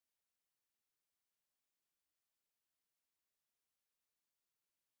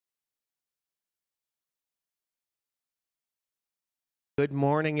Good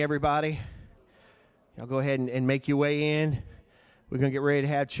morning, everybody. Y'all go ahead and make your way in. We're going to get ready to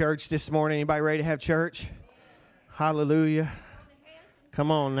have church this morning. Anybody ready to have church? Hallelujah.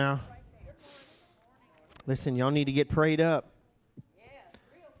 Come on now. Listen, y'all need to get prayed up.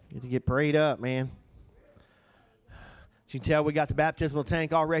 You need to get prayed up, man. As you can tell, we got the baptismal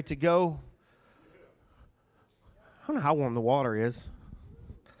tank all ready to go. I don't know how warm the water is.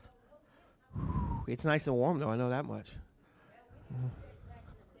 It's nice and warm, though. I know that much.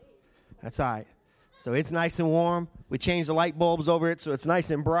 That's all right. So it's nice and warm. We changed the light bulbs over it, so it's nice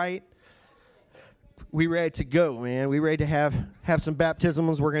and bright. We ready to go, man. We ready to have some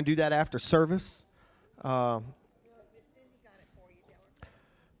baptisms. We're going to do that after service. We're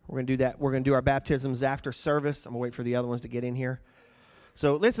going to do that. We're going to do our baptisms after service. I'm going to wait for the other ones to get in here.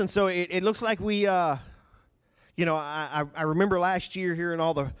 So listen, so it looks like we, I remember last year hearing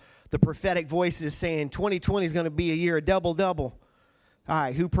all the prophetic voices saying 2020 is going to be a year of double-double. All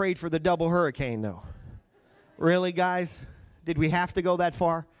right, who prayed for the double hurricane, though? Really, guys? Did we have to go that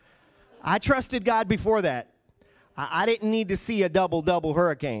far? I trusted God before that. I didn't need to see a double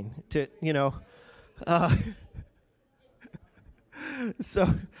hurricane to,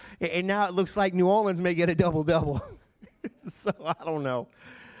 So, and now it looks like New Orleans may get a double. So, I don't know.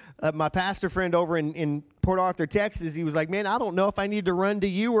 My pastor friend over in Port Arthur, Texas, he was like, man, I don't know if I need to run to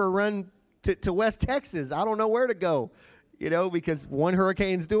you or run to West Texas. I don't know where to go. Because one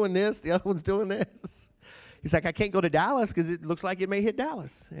hurricane's doing this, the other one's doing this. He's like, I can't go to Dallas because it looks like it may hit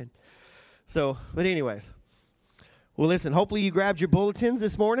Dallas. And so, but anyways. Well, listen, hopefully you grabbed your bulletins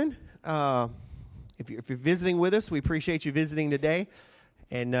this morning. If you're visiting with us, we appreciate you visiting today.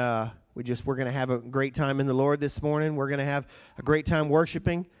 And we're going to have a great time in the Lord this morning. We're going to have a great time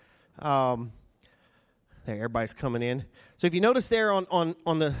worshiping. There, everybody's coming in. So if you notice there on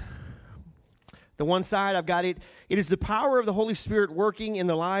the one side, I've got it. It is the power of the Holy Spirit working in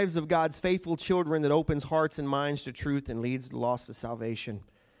the lives of God's faithful children that opens hearts and minds to truth and leads the lost to salvation.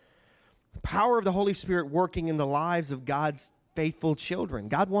 The power of the Holy Spirit working in the lives of God's faithful children.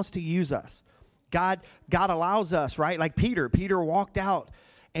 God wants to use us. God allows us, right? Like Peter. Peter walked out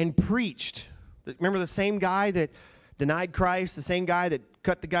and preached. Remember the same guy that denied Christ, the same guy that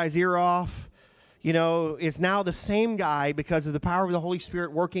cut the guy's ear off, is now the same guy because of the power of the Holy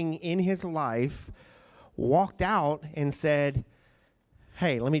Spirit working in his life, walked out and said,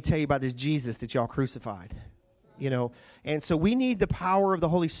 hey, let me tell you about this Jesus that y'all crucified. And so we need the power of the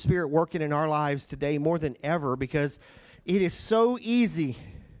Holy Spirit working in our lives today more than ever because it is so easy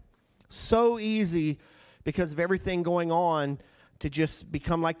because of everything going on to just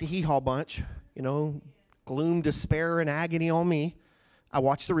become like the hee-haw bunch, gloom, despair, and agony on me. I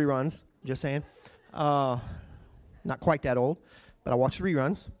watch the reruns, just saying. Not quite that old, but I watch the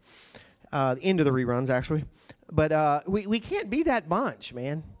reruns. The end of the reruns, actually. But we can't be that bunch,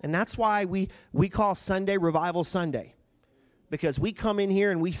 man. And that's why we call Sunday Revival Sunday. Because we come in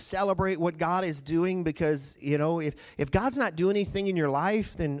here and we celebrate what God is doing because, if God's not doing anything in your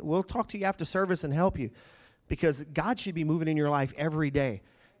life, then we'll talk to you after service and help you. Because God should be moving in your life every day.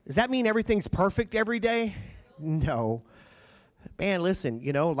 Does that mean everything's perfect every day? No. Man, listen,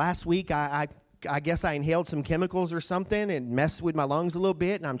 last week I guess I inhaled some chemicals or something and messed with my lungs a little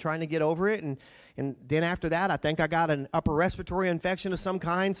bit, and I'm trying to get over it. And then after that, I think I got an upper respiratory infection of some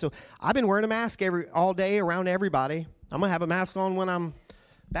kind. So I've been wearing a mask all day around everybody. I'm going to have a mask on when I'm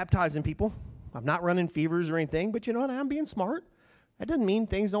baptizing people. I'm not running fevers or anything, but you know what? I'm being smart. That doesn't mean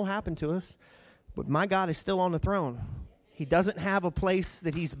things don't happen to us. But my God is still on the throne. He doesn't have a place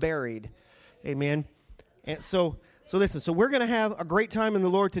that he's buried. Amen. And so listen, so we're going to have a great time in the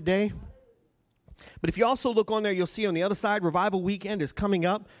Lord today. But if you also look on there, you'll see on the other side, Revival Weekend is coming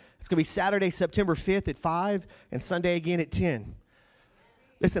up. It's going to be Saturday, September 5th at 5 and Sunday again at 10.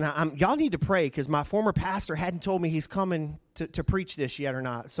 Listen, y'all need to pray because my former pastor hadn't told me he's coming to preach this yet or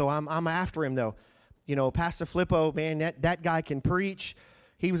not. So I'm after him, though. Pastor Flippo, man, that guy can preach.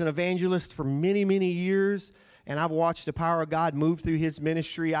 He was an evangelist for many, many years, and I've watched the power of God move through his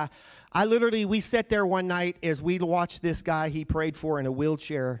ministry. We sat there one night as we watched this guy he prayed for in a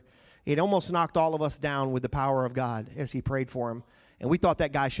wheelchair. It almost knocked all of us down with the power of God as he prayed for him. And we thought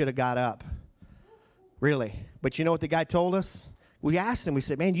that guy should have got up. Really. But you know what the guy told us? We asked him, we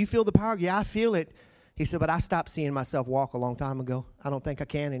said, man, do you feel the power? Yeah, I feel it. He said, but I stopped seeing myself walk a long time ago. I don't think I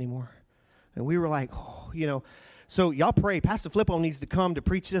can anymore. And we were like, So y'all pray. Pastor Flippo needs to come to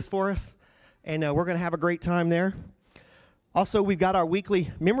preach this for us. And we're going to have a great time there. Also, we've got our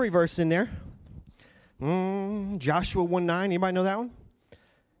weekly memory verse in there. Joshua 1:9. Anybody know that one?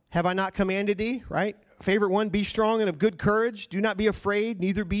 Have I not commanded thee, right? Favorite one, be strong and of good courage. Do not be afraid,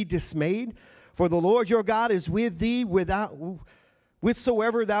 neither be dismayed. For the Lord your God is with thee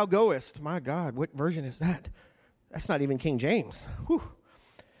Whithersoever thou goest. My God, what version is that? That's not even King James. Whew.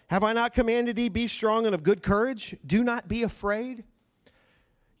 Have I not commanded thee, be strong and of good courage? Do not be afraid.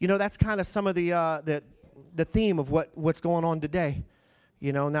 You know, that's kind of some of the theme of what's going on today.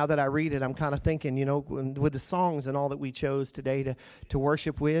 You know, now that I read it, I'm kind of thinking, you know, with the songs and all that we chose today to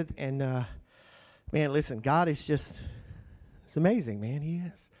worship with. And, man, listen, God is just, it's amazing, man. He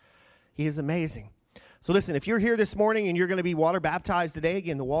is. He is amazing. So listen, if you're here this morning and you're going to be water baptized today,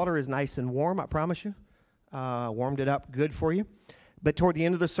 again, the water is nice and warm, I promise you. Warmed it up good for you. But toward the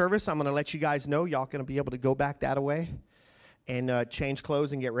end of the service, I'm going to let you guys know. Y'all going to be able to go back that away and change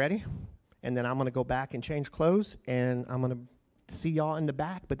clothes and get ready. And then I'm going to go back and change clothes, and I'm going to see y'all in the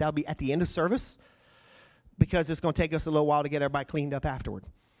back, but that'll be at the end of service because it's going to take us a little while to get everybody cleaned up afterward.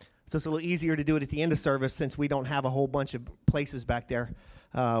 So it's a little easier to do it at the end of service since we don't have a whole bunch of places back there.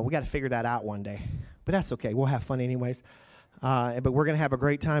 We got to figure that out one day, but that's okay. We'll have fun anyways. But we're going to have a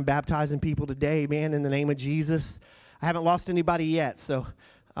great time baptizing people today, man, in the name of Jesus. I haven't lost anybody yet, so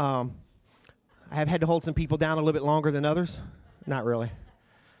I have had to hold some people down a little bit longer than others. Not really.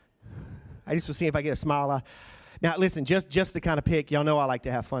 I just will see if I get a smile out. Now, listen, just to kind of pick, y'all know I like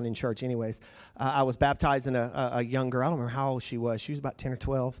to have fun in church anyways. I was baptizing a young girl. I don't remember how old she was. She was about 10 or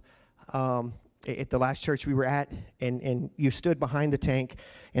 12 at the last church we were at. And you stood behind the tank,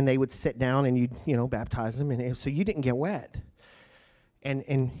 and they would sit down, and you'd, baptize them. And so you didn't get wet.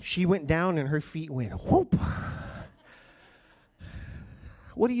 And she went down, and her feet went, whoop.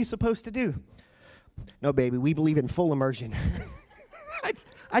 What are you supposed to do? No, baby, we believe in full immersion.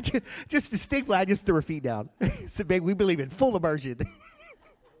 I just distinctly, I just threw her feet down. I said, babe, we believe in full immersion.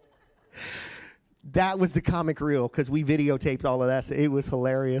 That was the comic reel because we videotaped all of that. So it was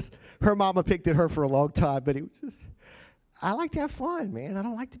hilarious. Her mama picked at her for a long time, but it was just, I like to have fun, man. I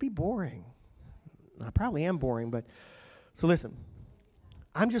don't like to be boring. I probably am boring, but, so listen,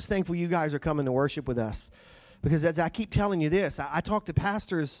 I'm just thankful you guys are coming to worship with us. Because as I keep telling you this, I talk to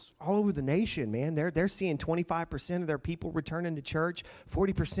pastors all over the nation, man. They're seeing 25% of their people returning to church,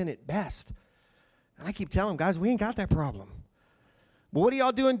 40% at best. And I keep telling them, guys, we ain't got that problem. Well, what are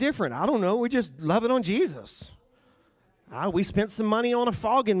y'all doing different? I don't know. We're just loving on Jesus. We spent some money on a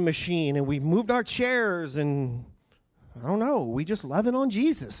fogging machine, and we moved our chairs, and I don't know. We just loving on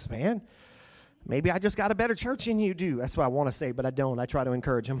Jesus, man. Maybe I just got a better church than you do. That's what I want to say, but I don't. I try to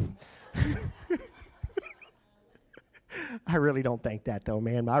encourage them. I really don't think that, though,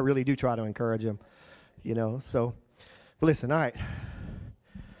 man. I really do try to encourage them, So, listen, all right.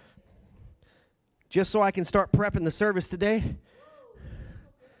 Just so I can start prepping the service today.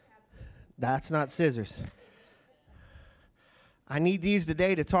 That's not scissors. I need these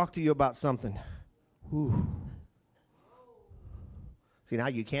today to talk to you about something. Ooh. See, now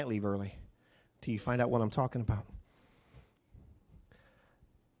you can't leave early until you find out what I'm talking about.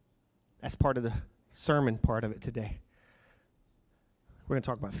 That's part of the sermon part of it today. We're going to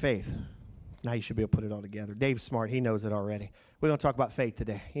talk about faith. Now you should be able to put it all together. Dave's smart. He knows it already. We're going to talk about faith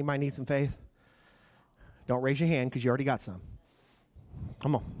today. Anybody need some faith? Don't raise your hand because you already got some.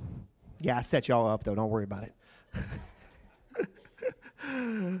 Come on. Yeah, I set y'all up, though. Don't worry about it.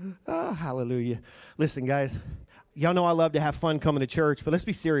 Oh, hallelujah. Listen, guys, y'all know I love to have fun coming to church, but let's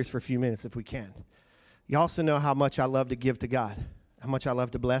be serious for a few minutes if we can. You also know how much I love to give to God, how much I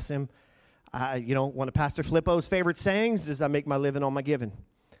love to bless him. One of Pastor Flippo's favorite sayings is I make my living on my giving,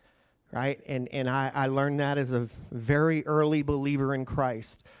 right? And I learned that as a very early believer in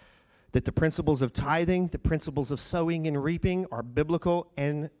Christ, that the principles of tithing, the principles of sowing and reaping are biblical,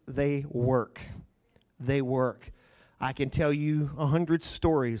 and they work. They work. I can tell you 100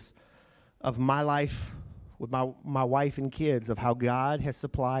 stories of my life with my wife and kids of how God has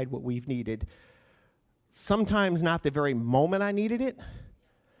supplied what we've needed. Sometimes not the very moment I needed it,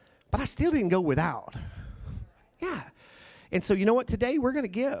 but I still didn't go without. Yeah. And so you know what? Today we're going to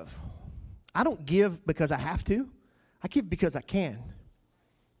give. I don't give because I have to. I give because I can.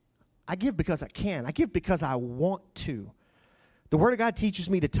 I give because I can. I give because I want to. The Word of God teaches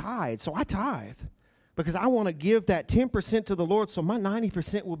me to tithe, so I tithe because I want to give that 10% to the Lord so my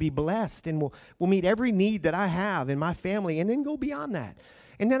 90% will be blessed and will meet every need that I have in my family and then go beyond that.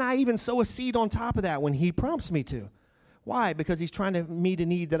 And then I even sow a seed on top of that when He prompts me to. Why? Because He's trying to meet a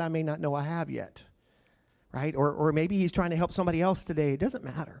need that I may not know I have yet, right? Or maybe He's trying to help somebody else today. It doesn't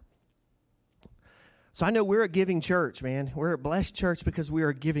matter. So I know we're a giving church, man. We're a blessed church because we're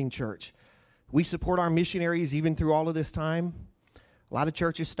a giving church. We support our missionaries even through all of this time. A lot of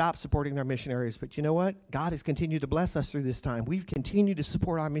churches stopped supporting their missionaries, but you know what? God has continued to bless us through this time. We've continued to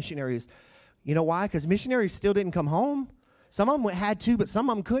support our missionaries. You know why? Because missionaries still didn't come home. Some of them had to, but some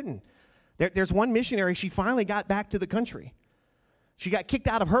of them couldn't. There's one missionary, she finally got back to the country. She got kicked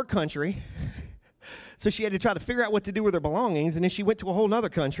out of her country, so she had to try to figure out what to do with her belongings, and then she went to a whole other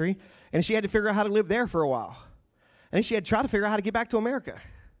country, and she had to figure out how to live there for a while. And then she had to try to figure out how to get back to America.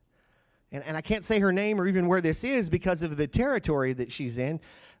 And I can't say her name or even where this is because of the territory that she's in,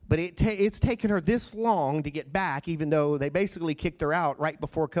 but it's taken her this long to get back, even though they basically kicked her out right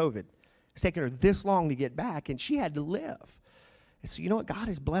before COVID. It's taken her this long to get back, and she had to live. And so you know what? God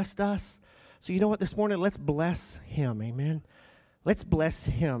has blessed us. So you know what? This morning, let's bless him. Amen. Let's bless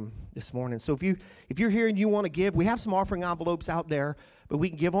him this morning. So if you're here and you want to give, we have some offering envelopes out there, but we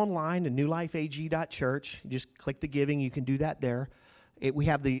can give online to newlifeag.church. Just click the giving. You can do that there. We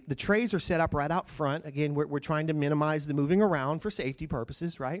have the trays are set up right out front. Again, we're trying to minimize the moving around for safety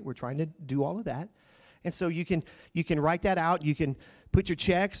purposes, right? We're trying to do all of that. And so you can write that out. You can put your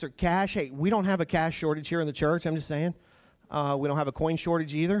checks or cash. Hey, we don't have a cash shortage here in the church, I'm just saying. We don't have a coin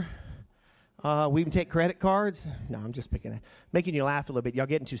shortage either. We can take credit cards. No, I'm just making you laugh a little bit. Y'all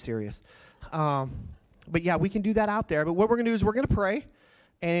getting too serious. But yeah, we can do that out there. But what we're going to do is we're going to pray,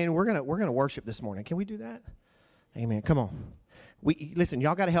 and we're going to worship this morning. Can we do that? Amen. Come on. Listen,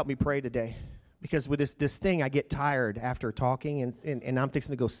 y'all got to help me pray today, because with this thing, I get tired after talking, and I'm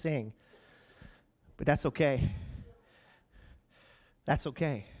fixing to go sing. But that's okay. That's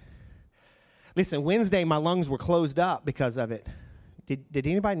okay. Listen, Wednesday, my lungs were closed up because of it. Did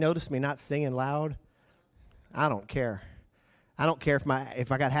anybody notice me not singing loud? I don't care. I don't care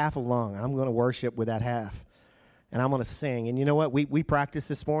if I got half a lung. I'm going to worship with that half, and I'm going to sing. And you know what? We practiced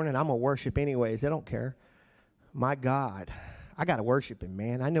this morning. I'm going to worship anyways. I don't care. My God, I got to worship him,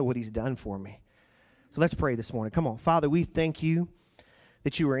 man. I know what he's done for me. So let's pray this morning. Come on. Father, we thank you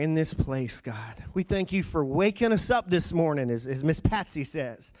that you are in this place, God. We thank you for waking us up this morning, as Miss Patsy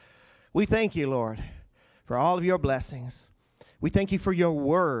says. We thank you, Lord, for all of your blessings. We thank you for your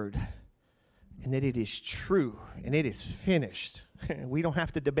word, and that it is true, and it is finished. We don't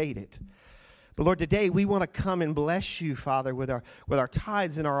have to debate it. But Lord, today we want to come and bless you, Father, with our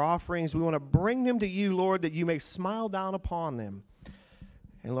tithes and our offerings. We want to bring them to you, Lord, that you may smile down upon them.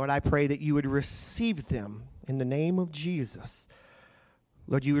 And Lord, I pray that you would receive them in the name of Jesus.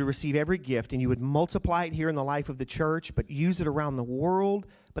 Lord, you would receive every gift, and you would multiply it here in the life of the church, but use it around the world,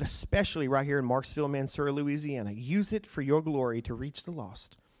 but especially right here in Marksville, Mansura, Louisiana. Use it for your glory to reach the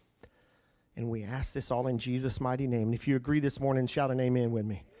lost. And we ask this all in Jesus' mighty name. And if you agree this morning, shout an amen with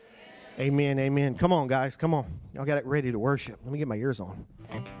me. Amen, amen. Come on, guys. Come on. Y'all got it ready to worship. Let me get my ears on.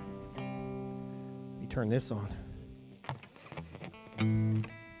 Let me turn this on.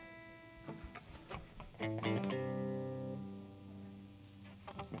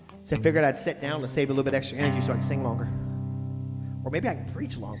 So I figured I'd sit down to save a little bit extra energy so I can sing longer. Or maybe I can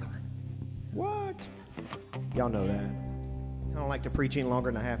preach longer. What? Y'all know that. I don't like to preach any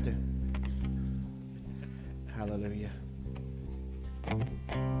longer than I have to. Hallelujah. Come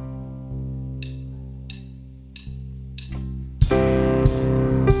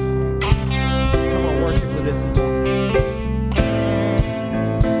on, worship with us.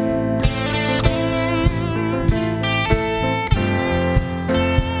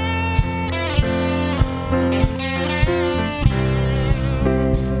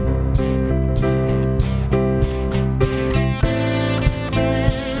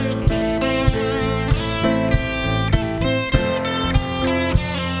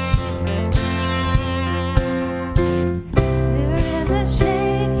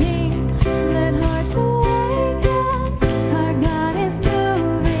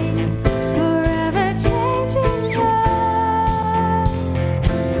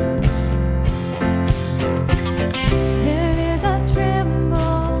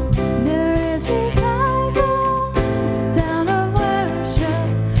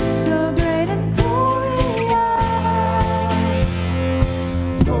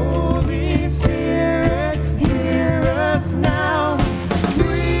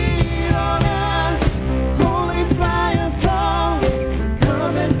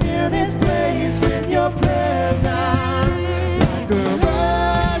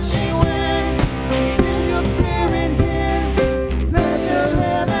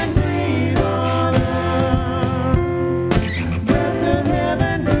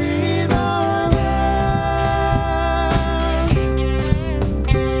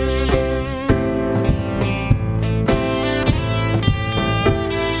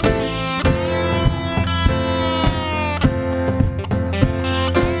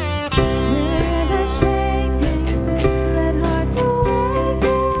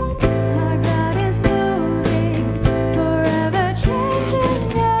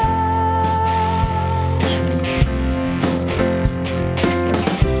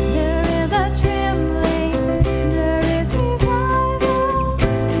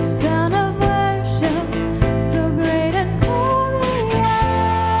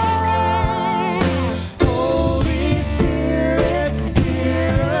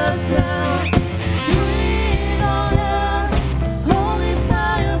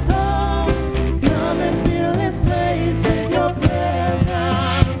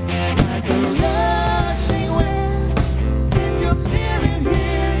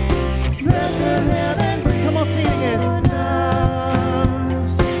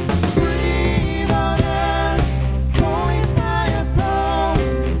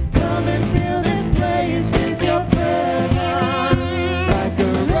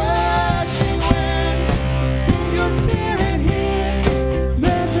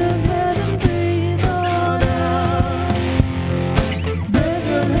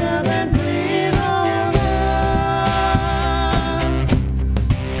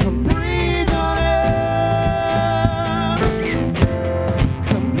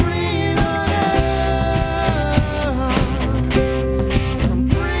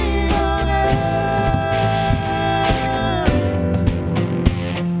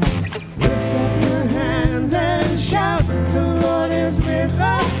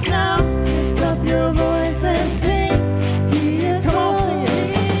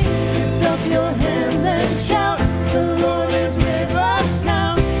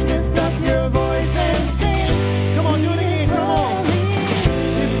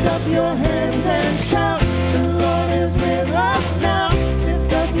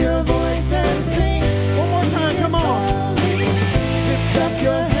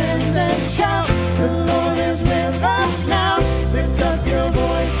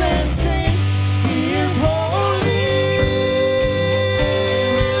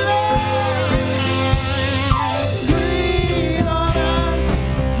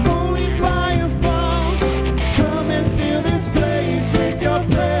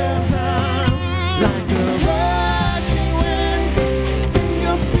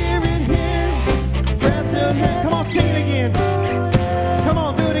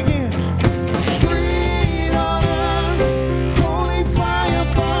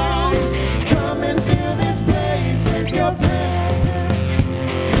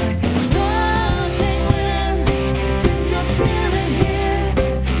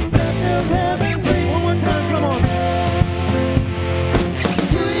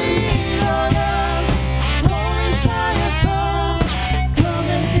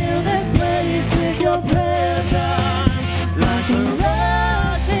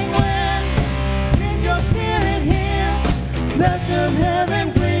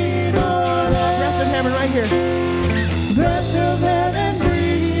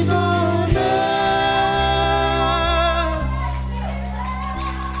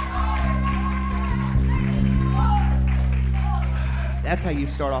 That's how you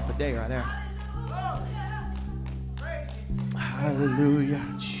start off the day right there. Hallelujah,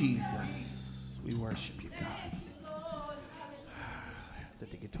 Jesus. We worship you, God.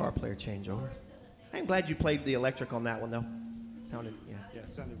 Let the guitar player change over. I'm glad you played the electric on that one, though. It sounded, Yeah,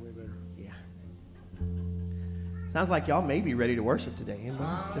 it sounded way better. Yeah. Sounds like y'all may be ready to worship today.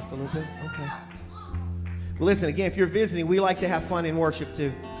 Anybody? Just a little bit? Okay. Well, listen, again, if you're visiting, we like to have fun in worship,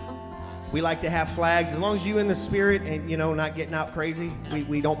 too. We like to have flags. As long as you in the spirit and, not getting out crazy,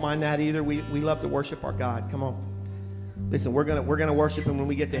 we don't mind that either. We love to worship our God. Come on. Listen, we're gonna worship him when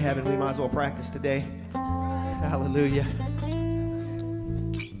we get to heaven. We might as well practice today. Hallelujah.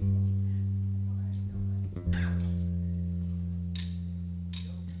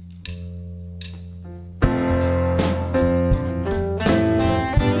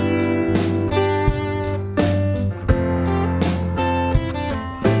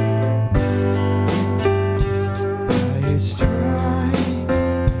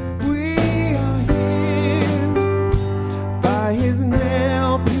 His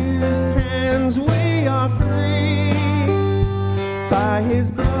nail-pierced hands, we are free.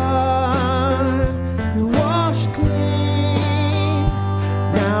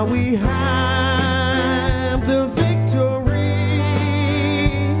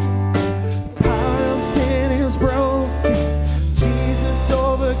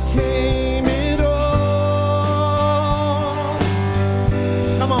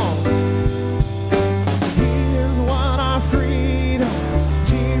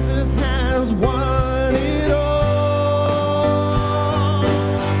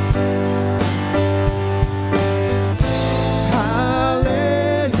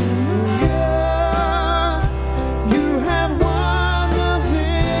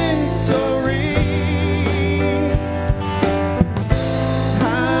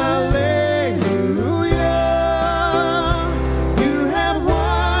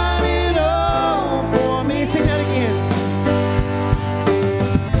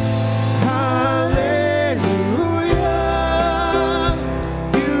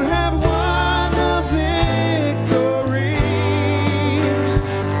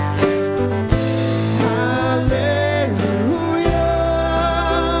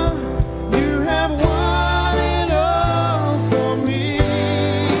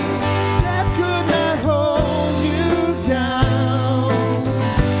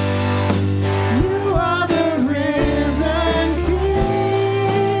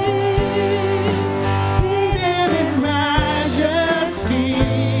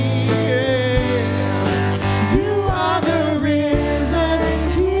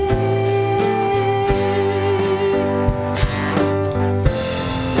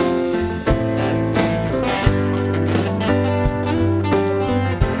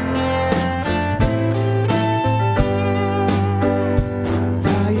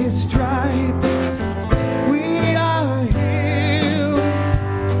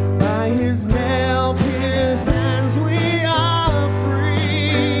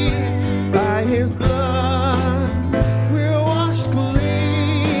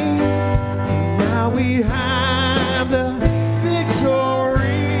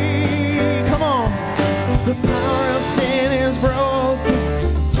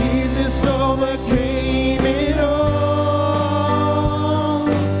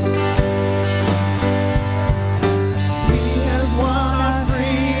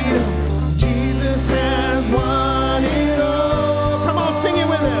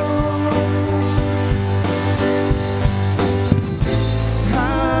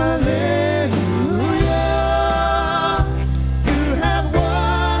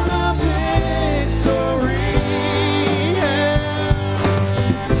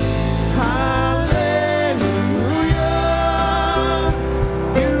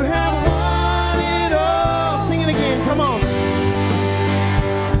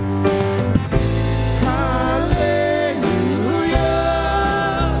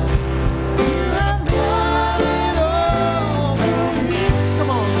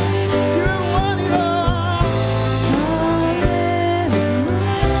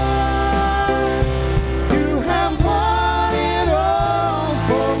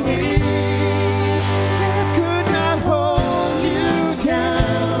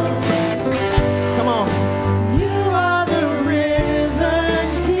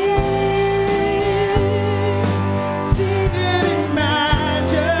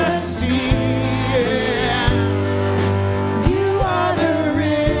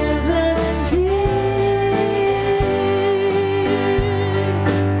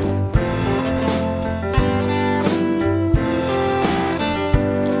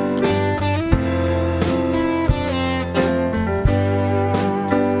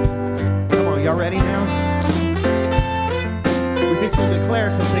 to declare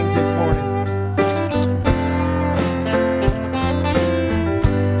some things this morning.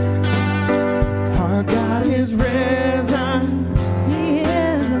 Our God is risen. He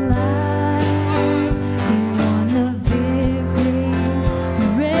is alive. He won the victory. He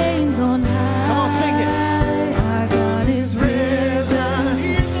reigns on high. Come on, sing it. Our God is risen.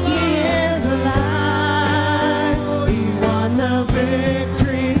 He is alive. He won the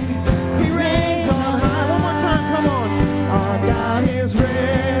victory. He reigns on high. One more time, come on. Our God is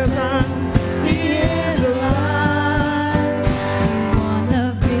risen. He is alive. He won the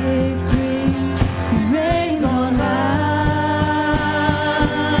victory. He reigns on high.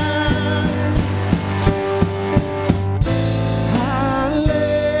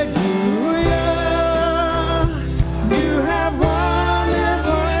 Hallelujah. You have won the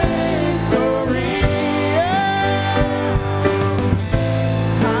victory.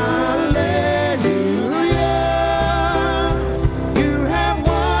 Hallelujah. You have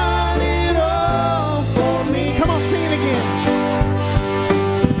won it all for me. Come on, sing it again.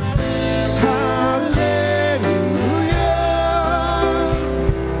 Hallelujah.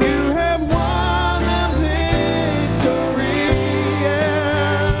 You have won the victory.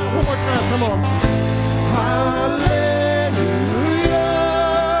 Yeah. One more time, come on. Hallelujah.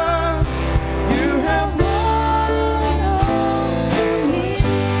 You have won it all for me.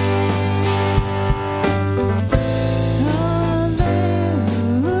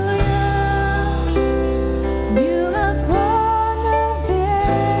 You have won the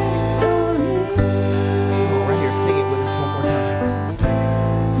victory. Right here, sing it with us one more time.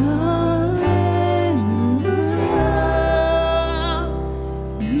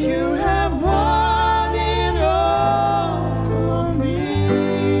 You have won it all for me.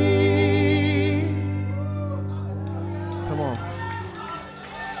 Come on.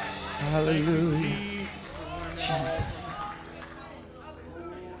 Hallelujah. Jesus.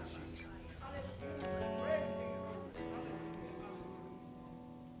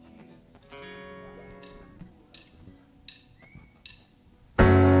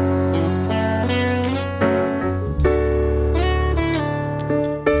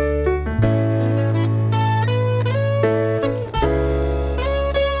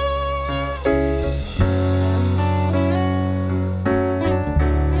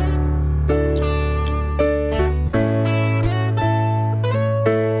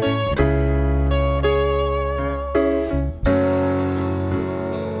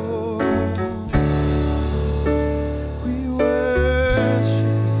 We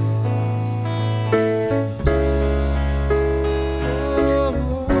worship.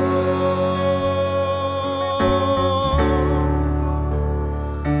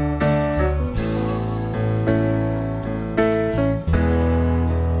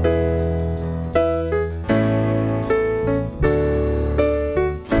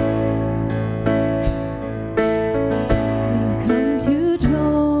 We've come to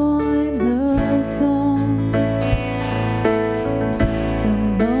join the song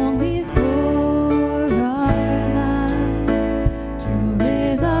sung long before our lives, to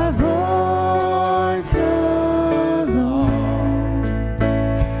raise our voice along,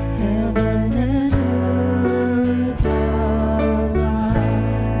 heaven and earth alive.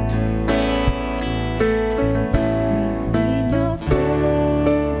 We've seen your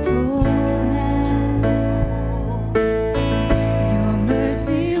faithful hand, your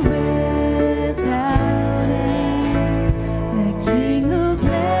mercy without end, the King who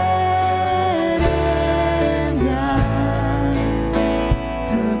bled and died,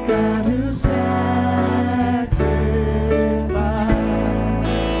 her God who sacrificed.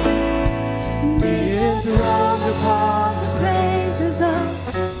 Be enthroned upon the praises of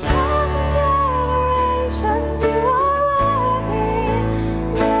 1,000 generations. You are worthy,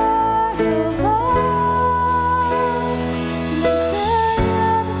 Lord of all. Lifted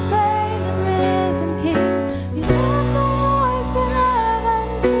up the slain and risen King, we lift our voice to heaven,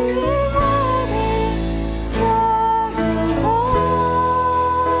 singing worthy, Lord of all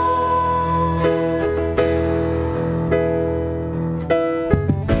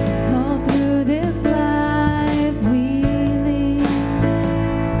through this life we lead,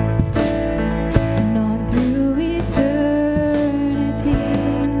 and on through eternity,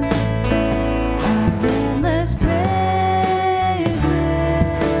 our endless praise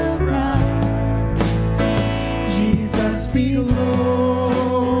will rise. Jesus be glorified.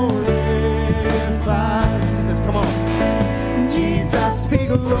 Jesus, come on. Jesus be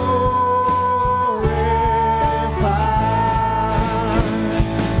glorified.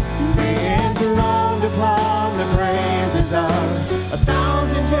 Be enthroned upon the praises of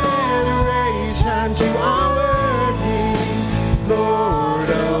 1,000 generations. You are worthy, Lord.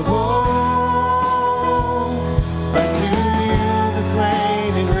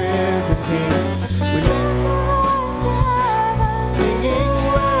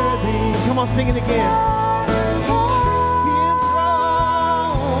 it again.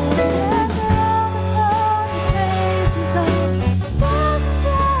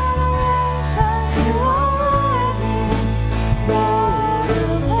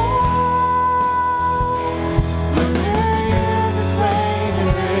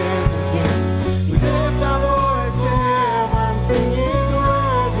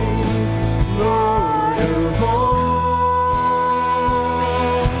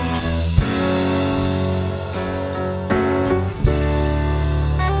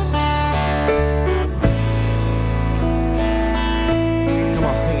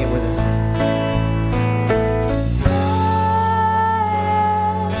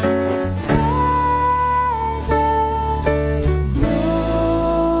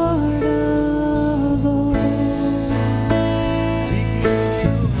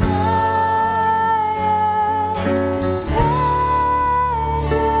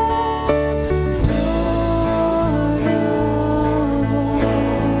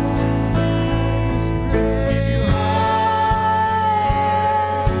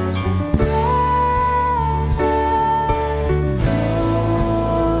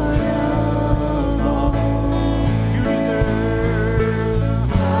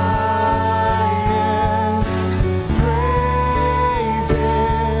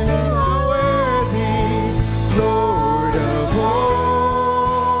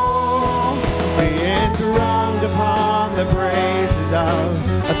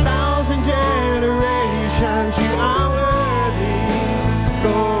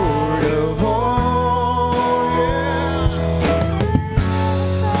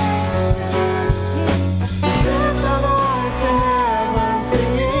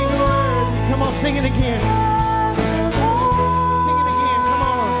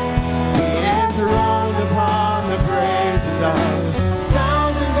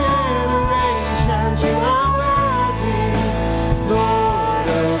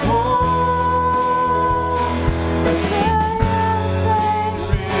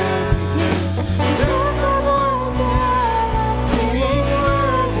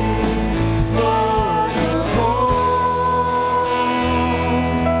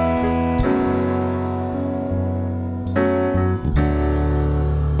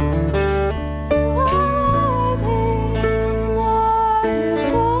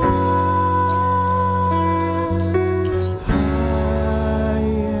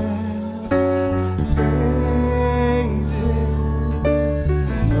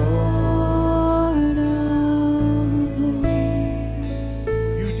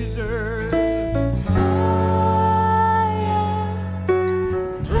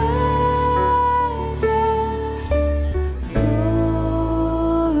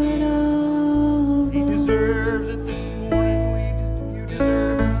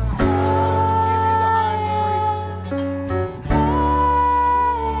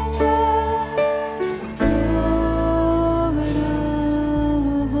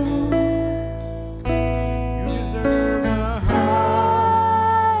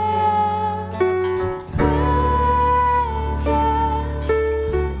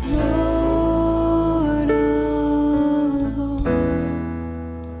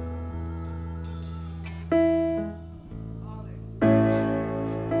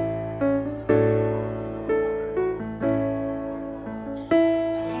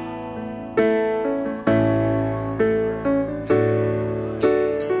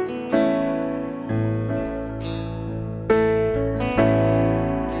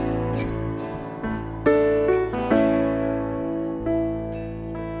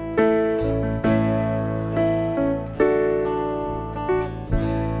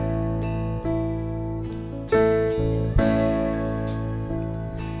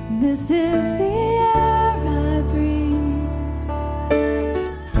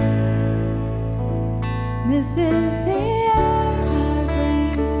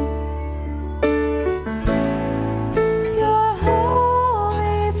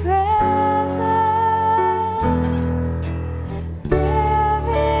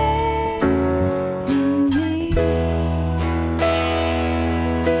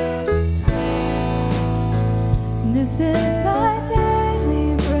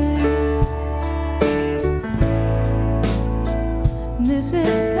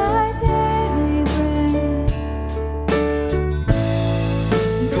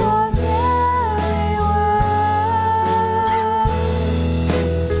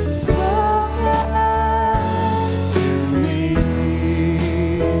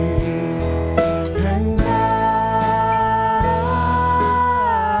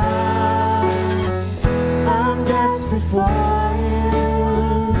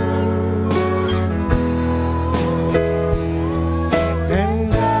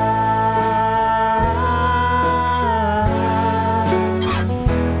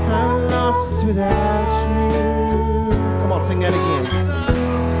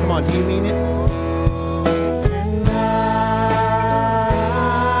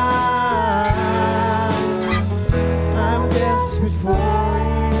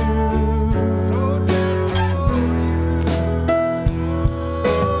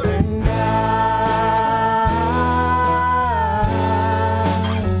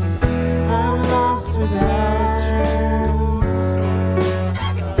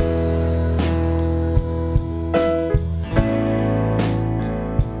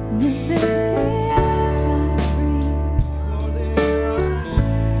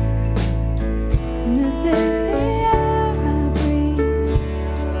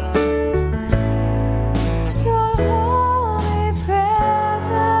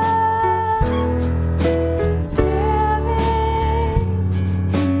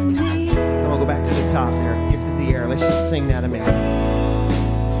 sing that a minute.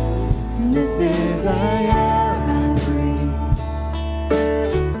 This is the air I breathe.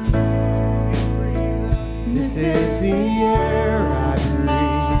 This is the air I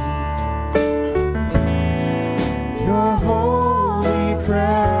breathe. Your holy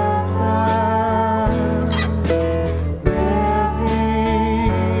presence living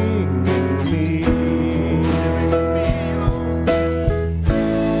in me.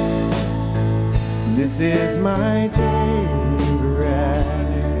 This is my daily bread.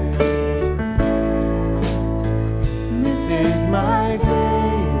 This is my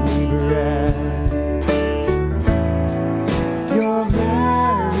daily bread. Your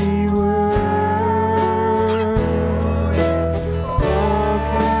very word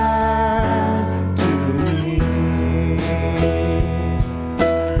spoken to me.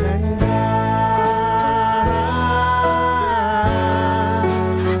 And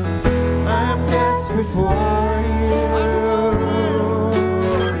I'm desperate for you.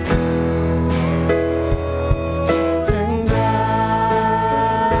 And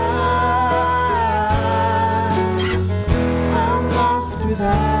I'm lost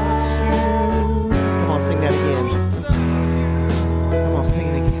without you. Come on, sing that again. Come on, sing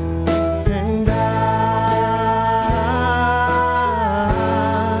it again. And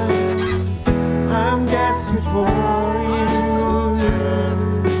I'm desperate for you.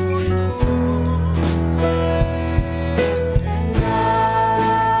 And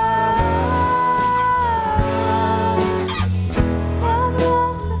I'm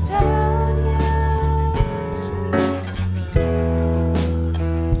lost without you.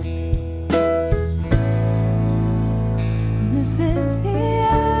 This is the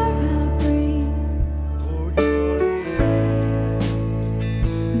air I breathe.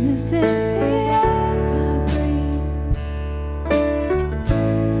 This is the air I breathe.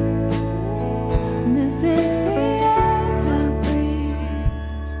 This is the air I breathe.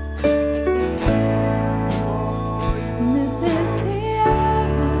 This is the air I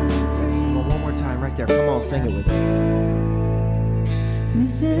Come breathe. on, one more time, right there. Come on, sing it with us.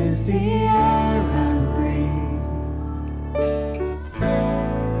 This is the air I breathe.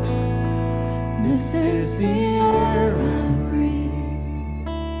 This is the air I breathe.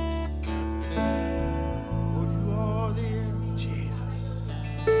 Jesus.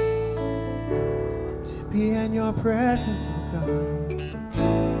 To be in your presence, oh God.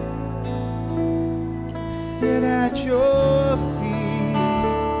 To sit at your feet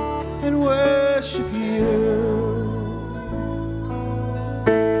and worship you.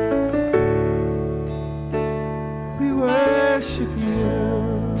 We worship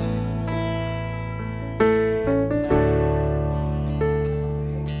you.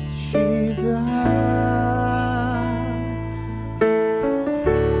 Jesus,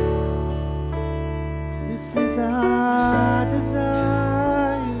 this is our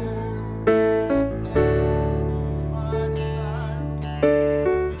desire.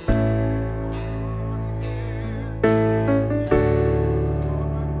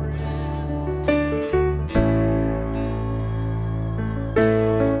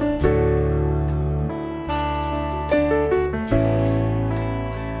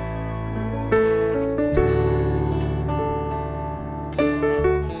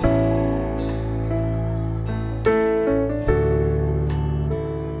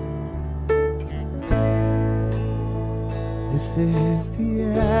 This is the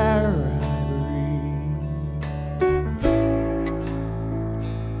air I breathe.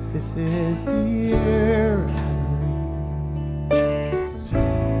 This is the air I breathe.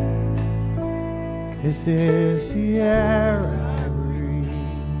 This is the air I breathe.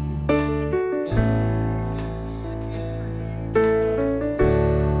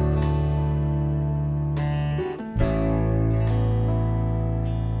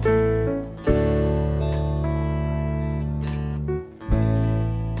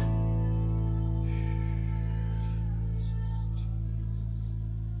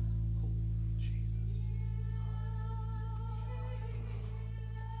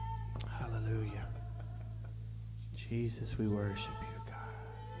 Hallelujah. Jesus, we worship you, God.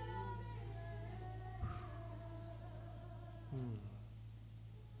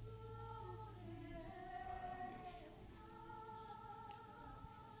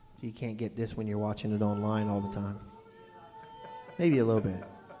 You can't get this when you're watching it online all the time. Maybe a little bit.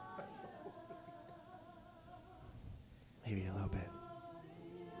 Maybe a little bit.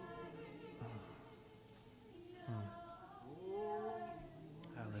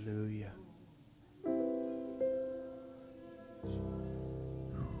 Hallelujah.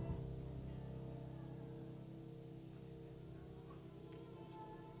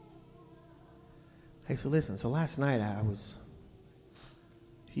 Hey, so listen. So last night I was.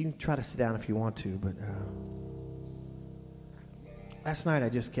 You can try to sit down if you want to, but last night I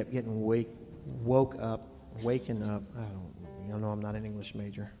just kept getting waking up. You know, I'm not an English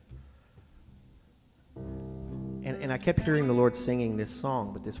major. And I kept hearing the Lord singing this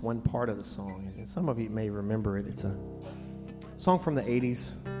song, but this one part of the song, and some of you may remember it. It's a song from the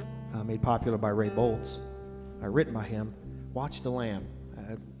 80s, made popular by Ray Boltz, written by him, Watch the Lamb.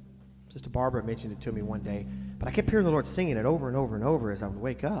 Sister Barbara mentioned it to me one day, but I kept hearing the Lord singing it over and over and over as I would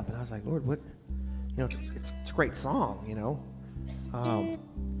wake up, and I was like, Lord, what? You know, it's a great song, you know.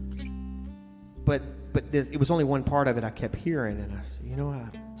 But it was only one part of it I kept hearing, and I said, you know,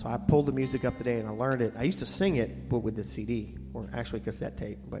 so I pulled the music up today and I learned it. I used to sing it, but with the CD, or actually cassette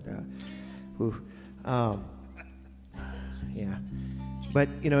tape, but yeah. But,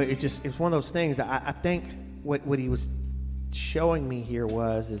 you know, it's one of those things. I think what he was showing me here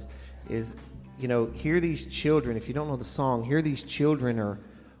is, you know, hear these children. If you don't know the song, hear these children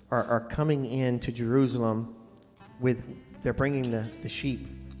are coming into Jerusalem they're bringing the sheep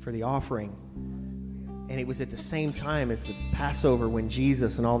for the offering. And it was at the same time as the Passover when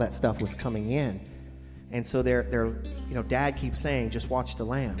Jesus and all that stuff was coming in. And so they're you know, Dad keeps saying, just watch the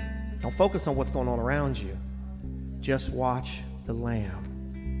Lamb. Don't focus on what's going on around you. Just watch the Lamb.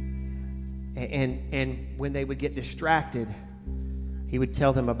 And when they would get distracted, he would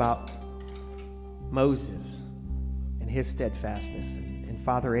tell them about Moses and his steadfastness and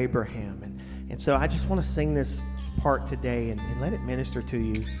Father Abraham. And so I just want to sing this part today and let it minister to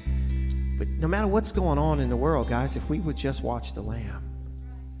you. But no matter what's going on in the world, guys, if we would just watch the Lamb.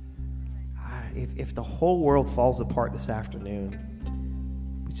 If the whole world falls apart this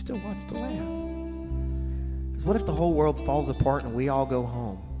afternoon, we'd still watch the Lamb. Because what if the whole world falls apart and we all go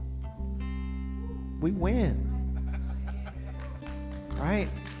home? We win. Right?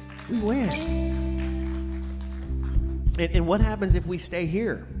 We win. And what happens if we stay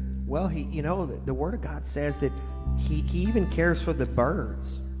here? Well, you know, the Word of God says that he even cares for the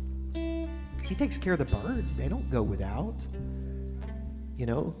birds. He takes care of the birds. They don't go without. You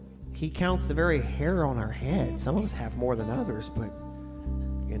know, he counts the very hair on our head. Some of us have more than others, but,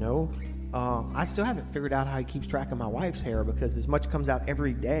 you know, I still haven't figured out how he keeps track of my wife's hair, because as much comes out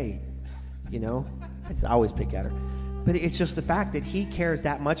every day, you know. I always pick at her. But it's just the fact that he cares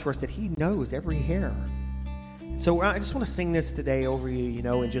that much for us, that he knows every hair. So I just want to sing this today over you, you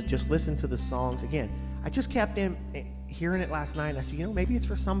know, and just listen to the songs. Again, I just kept hearing it last night, and I said, you know, maybe it's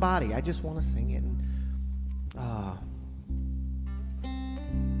for somebody. I just want to sing it.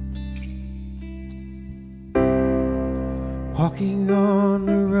 Walking on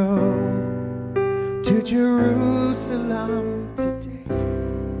the road to Jerusalem today,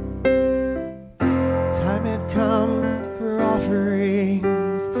 time had come for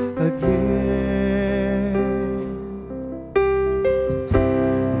offerings again.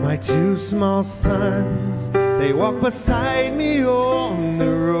 My two small sons, they walk beside me on the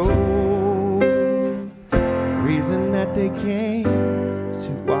road. Reason that they came is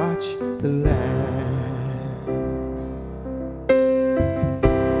to watch the Lamb.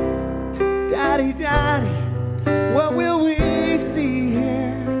 Daddy, Daddy, what will we see here?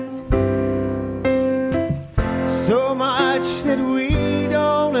 So much that we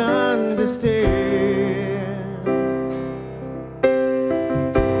don't understand.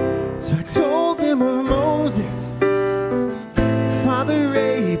 So I told them of Moses, Father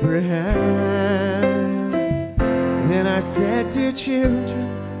Abraham. Then I said to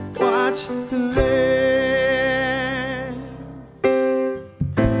children, watch the Lamb.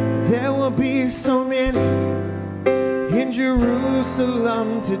 There will be so many in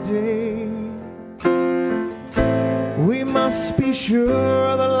Jerusalem today. We must be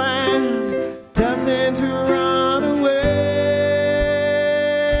sure the Lamb doesn't run away.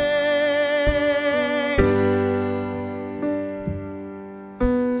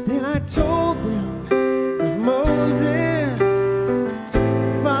 So then I told them of Moses,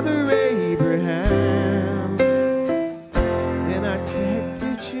 Father Abraham. Then I said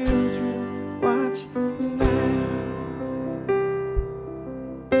to children, watch the Lamb.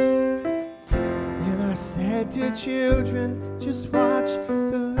 Then I said to children, just watch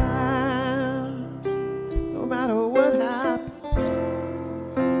the Lamb. No matter what happens,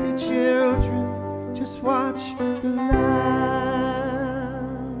 to children, just watch the Lamb.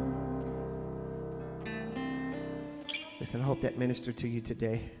 Listen, I hope that ministered to you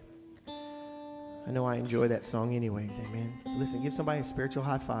today. I know I enjoy that song anyways, amen. So listen, give somebody a spiritual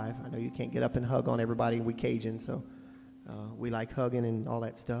high five. I know you can't get up and hug on everybody. We Cajun, so we like hugging and all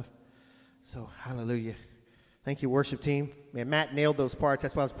that stuff. So hallelujah. Thank you, worship team. Man, Matt nailed those parts.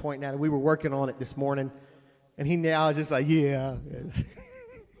 That's why I was pointing at it. We were working on it this morning, and he now is just like, yeah.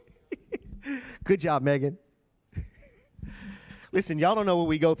 Good job, Megan. Listen, y'all don't know what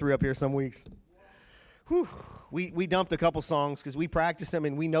we go through up here some weeks. Whew. We dumped a couple songs because we practiced them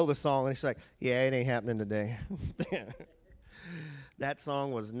and we know the song, and it's like, yeah, it ain't happening today. That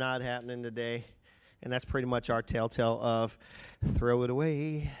song was not happening today, and that's pretty much our telltale of throw it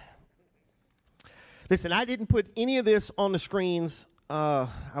away. Listen, I didn't put any of this on the screens. I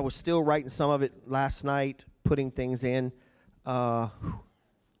was still writing some of it last night, putting things in. I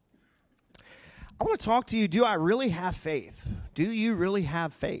want to talk to you. Do I really have faith? Do you really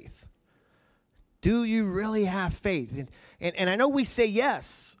have faith? Do you really have faith? And I know we say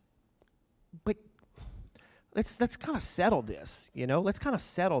yes, but let's kind of settle this, you know? Let's kind of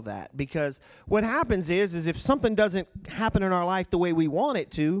settle that, because what happens is if something doesn't happen in our life the way we want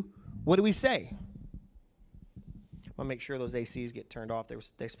it to, what do we say? I'll make sure those ACs get turned off.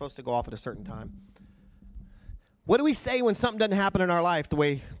 They're supposed to go off at a certain time. What do we say when something doesn't happen in our life the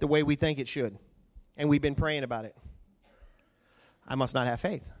way we think it should? And we've been praying about it. I must not have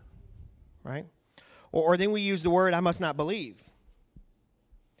faith, right? Or then we use the word, I must not believe.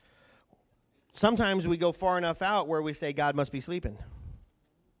 Sometimes we go far enough out where we say, God must be sleeping.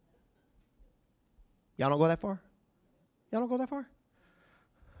 Y'all don't go that far? Y'all don't go that far?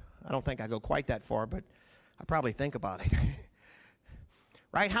 I don't think I go quite that far, but I probably think about it.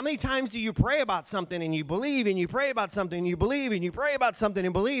 Right? How many times do you pray about something and you believe, and you pray about something and you believe, and you pray about something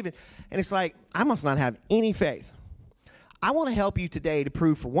and believe, and it's like, I must not have any faith. I want to help you today to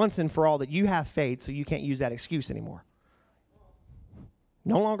prove for once and for all that you have faith, so you can't use that excuse anymore.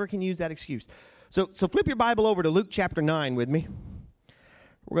 No longer can use that excuse. So flip your Bible over to Luke chapter 9 with me.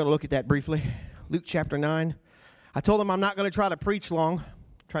 We're going to look at that briefly. Luke chapter 9. I told them I'm not going to try to preach long. I'm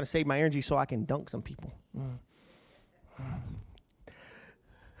trying to save my energy so I can dunk some people.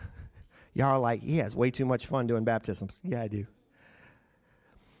 Y'all are like, he has way too much fun doing baptisms. Yeah, I do.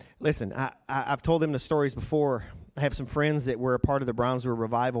 Listen, I've told them the stories before. I have some friends that were a part of the Brownsville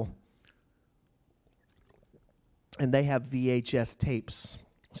revival, and they have VHS tapes,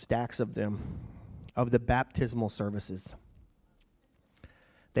 stacks of them, of the baptismal services.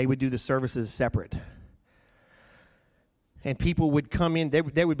 They would do the services separate. And people would come in,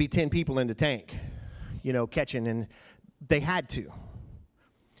 there would be 10 people in the tank, you know, catching, and they had to.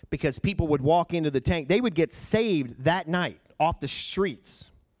 Because people would walk into the tank. They would get saved that night off the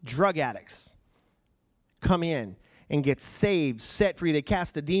streets. Drug addicts come in and get saved, set free. They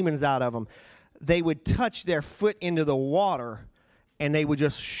cast the demons out of them. They would touch their foot into the water, and they would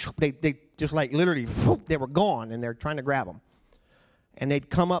just, they just like literally, whoop, they were gone, and they're trying to grab them. And they'd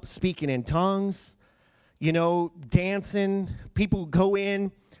come up speaking in tongues, you know, dancing. People go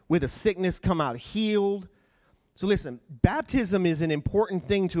in with a sickness, come out healed. So listen, baptism is an important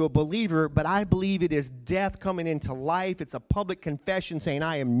thing to a believer, but I believe it is death coming into life. It's a public confession saying,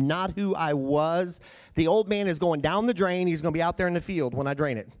 I am not who I was. The old man is going down the drain. He's going to be out there in the field when I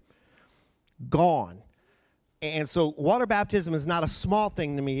drain it. Gone. And so water baptism is not a small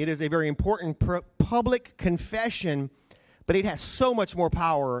thing to me. It is a very important public confession, but it has so much more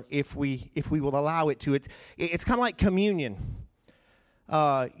power if we will allow it to. It's kind of like communion.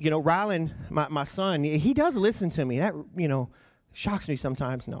 You know, Rylan, my son, he does listen to me. That, you know, shocks me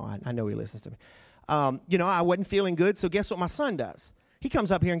sometimes. No, I know he listens to me. You know, I wasn't feeling good, so guess what my son does? He comes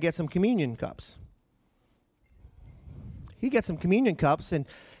up here and gets some communion cups. He gets some communion cups and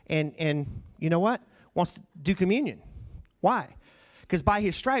you know what? Wants to do communion. Why? Because by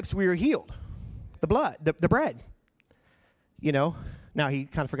his stripes we are healed. The blood, the bread. You know, now he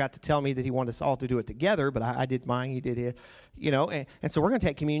kind of forgot to tell me that he wanted us all to do it together, but I did mine, he did his. You know, and so we're going to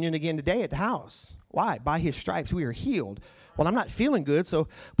take communion again today at the house. Why? By his stripes we are healed. Well, I'm not feeling good,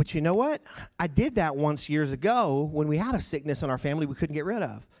 but you know what? I did that once years ago when we had a sickness in our family we couldn't get rid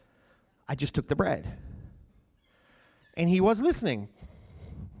of. I just took the bread. And he was listening.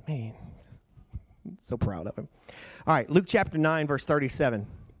 Man, so proud of him. All right, Luke chapter 9, verse 37.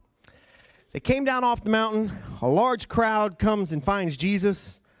 They came down off the mountain. A large crowd comes and finds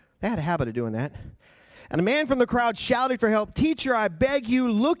Jesus. They had a habit of doing that. And a man from the crowd shouted for help. Teacher, I beg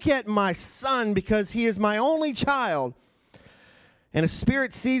you, look at my son, because he is my only child. And a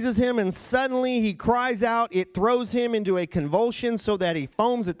spirit seizes him, and suddenly he cries out. It throws him into a convulsion so that he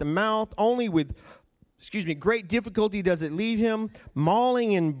foams at the mouth. Only with, great difficulty does it leave him,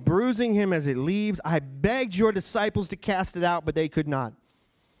 mauling and bruising him as it leaves. I begged your disciples to cast it out, but they could not.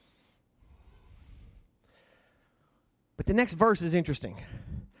 But the next verse is interesting.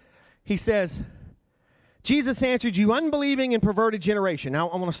 He says, Jesus answered, you unbelieving and perverted generation. Now,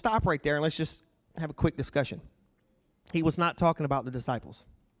 I want to stop right there, and let's just have a quick discussion. He was not talking about the disciples.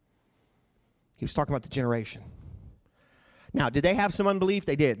 He was talking about the generation. Now, did they have some unbelief?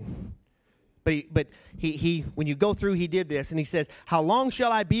 They did. But he when you go through, he did this, and he says, how long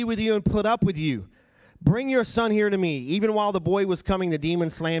shall I be with you and put up with you? Bring your son here to me. Even while the boy was coming, the demon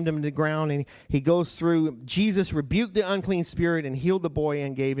slammed him to the ground, and he goes through. Jesus rebuked the unclean spirit and healed the boy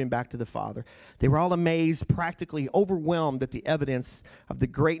and gave him back to the father. They were all amazed, practically overwhelmed at the evidence of the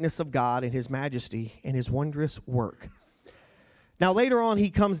greatness of God and his majesty and his wondrous work. Now, later on,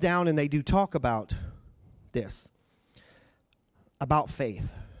 he comes down, and they do talk about this, about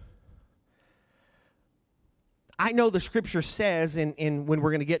faith. I know the scripture says, in when we're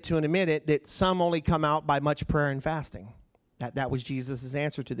going to get to in a minute, that some only come out by much prayer and fasting. That was Jesus'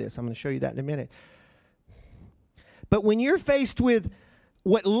 answer to this. I'm going to show you that in a minute. But when you're faced with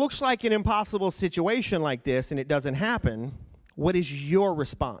what looks like an impossible situation like this and it doesn't happen, what is your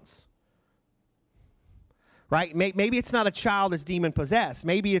response? Right? Maybe it's not a child that's demon-possessed.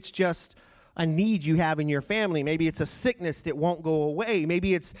 Maybe it's just a need you have in your family. Maybe it's a sickness that won't go away.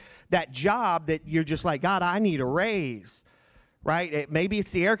 Maybe it's that job that you're just like, God, I need a raise, right? Maybe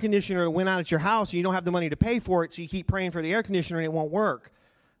it's the air conditioner that went out at your house and you don't have the money to pay for it, so you keep praying for the air conditioner and it won't work.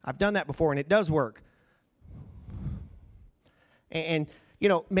 I've done that before, and it does work. And you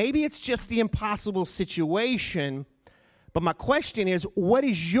know, maybe it's just the impossible situation, but my question is, what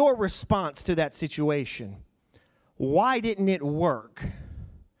is your response to that situation? Why didn't it work?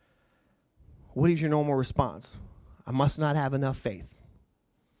 What is your normal response? I must not have enough faith.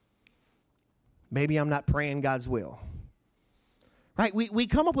 Maybe I'm not praying God's will. Right? We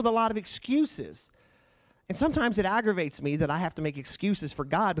come up with a lot of excuses. And sometimes it aggravates me that I have to make excuses for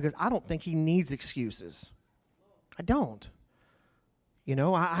God because I don't think he needs excuses. I don't. You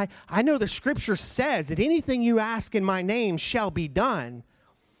know, I know the scripture says that anything you ask in my name shall be done.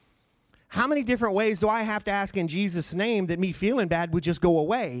 How many different ways do I have to ask in Jesus' name that me feeling bad would just go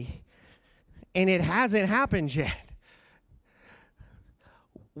away? And it hasn't happened yet.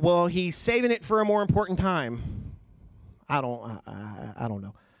 Well, he's saving it for a more important time. I don't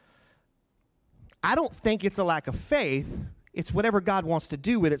know. I don't think it's a lack of faith. It's whatever God wants to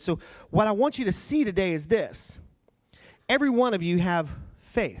do with it. So what I want you to see today is this. Every one of you have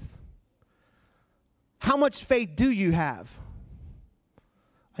faith. How much faith do you have?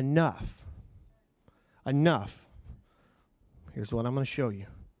 Enough. Enough. Here's what I'm going to show you.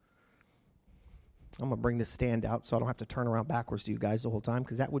 I'm going to bring this stand out so I don't have to turn around backwards to you guys the whole time,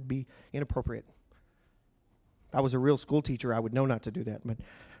 because that would be inappropriate. If I was a real school teacher, I would know not to do that, but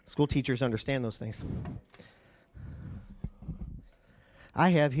school teachers understand those things. I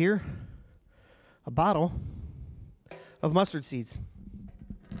have here a bottle of mustard seeds.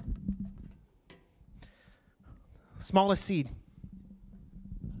 Smallest seed.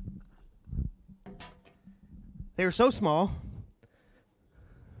 They were so small,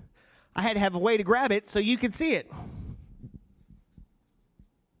 I had to have a way to grab it so you could see it.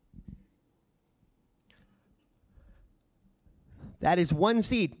 That is one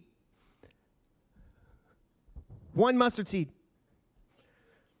seed. One mustard seed.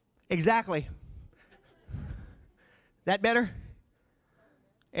 Exactly. That better?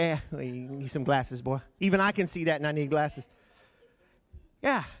 Yeah, well, you need some glasses, boy. Even I can see that and I need glasses.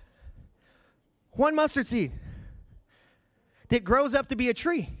 Yeah. One mustard seed that grows up to be a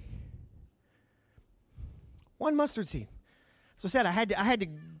tree. One mustard seed. So I said I had to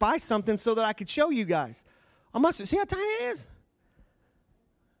buy something so that I could show you guys. A mustard. See how tiny it is?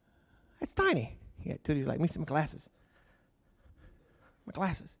 It's tiny. Yeah, Tootie's like, me some glasses. My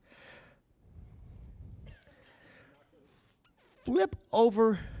glasses. Flip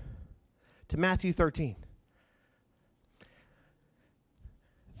over to Matthew 13.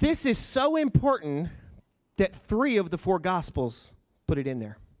 This is so important that 3 of the 4 Gospels put it in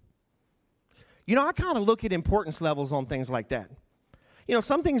there. You know, I kind of look at importance levels on things like that. You know,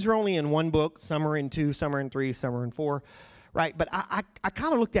 some things are only in 1 book, some are in 2, some are in 3, some are in 4, right? But I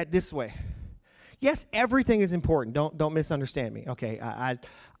kind of looked at it this way. Yes, everything is important. Don't misunderstand me. Okay, I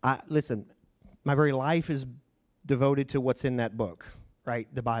listen, my very life is devoted to what's in that book, right?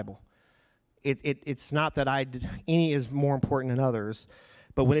 The Bible. It's not that any is more important than others,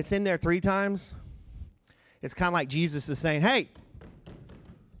 but when it's in there 3 times, it's kind of like Jesus is saying, hey.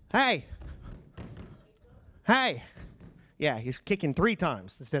 Yeah, he's kicking 3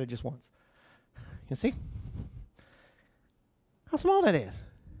 times instead of just once. You see? How small that is.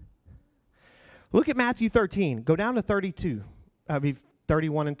 Look at Matthew 13. Go down to 32.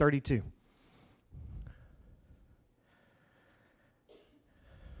 31 and 32.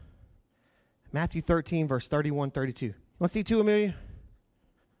 Matthew 13, verse 31, 32. You want to see 2, Amelia?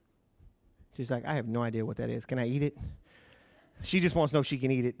 She's like, I have no idea what that is. Can I eat it? She just wants to know if she can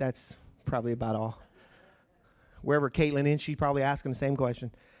eat it. That's probably about all. Wherever Caitlin is, she's probably asking the same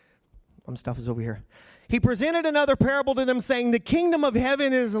question. Stuff is over here. He presented another parable to them, saying, the kingdom of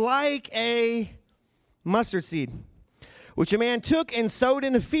heaven is like a mustard seed, which a man took and sowed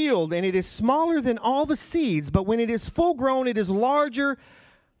in a field, and it is smaller than all the seeds, but when it is full grown, it is larger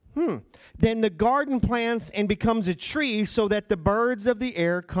than the garden plants and becomes a tree, so that the birds of the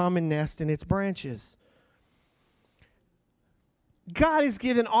air come and nest in its branches. God has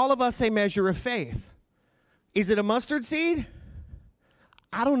given all of us a measure of faith. Is it a mustard seed?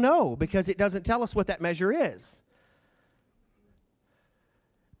 I don't know, because it doesn't tell us what that measure is.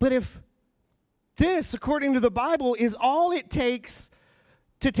 But if this, according to the Bible, is all it takes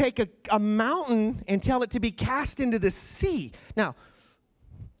to take a mountain and tell it to be cast into the sea. Now,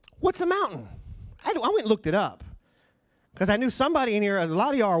 what's a mountain? I went and looked it up, because I knew somebody in here, a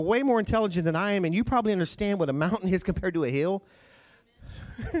lot of y'all are way more intelligent than I am, and you probably understand what a mountain is compared to a hill.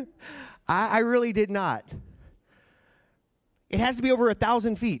 I really did not. It has to be over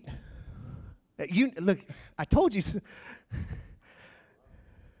 1,000 feet. Look, I told you.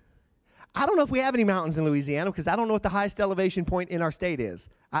 I don't know if we have any mountains in Louisiana, because I don't know what the highest elevation point in our state is.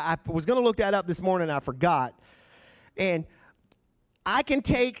 I was going to look that up this morning, and I forgot. And I can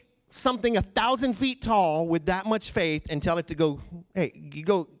take something 1,000 feet tall with that much faith and tell it to go, hey, you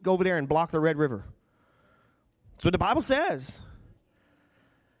go over there and block the Red River. That's what the Bible says.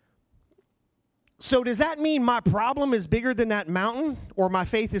 So does that mean my problem is bigger than that mountain, or my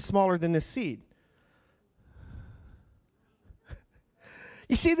faith is smaller than this seed?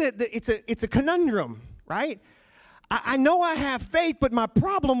 You see, it's a conundrum, right? I know I have faith, but my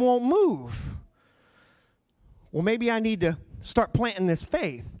problem won't move. Well, maybe I need to start planting this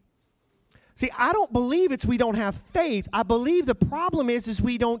faith. See, I don't believe it's we don't have faith. I believe the problem is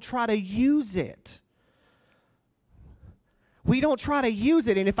we don't try to use it. We don't try to use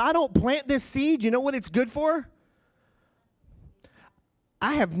it. And if I don't plant this seed, you know what it's good for?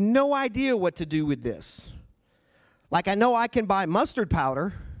 I have no idea what to do with this. Like, I know I can buy mustard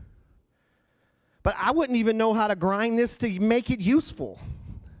powder, but I wouldn't even know how to grind this to make it useful.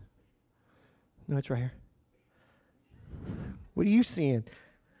 No, it's right here. What are you seeing?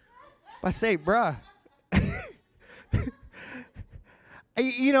 I say, bruh.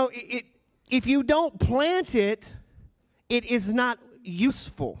 You know, if you don't plant it, it is not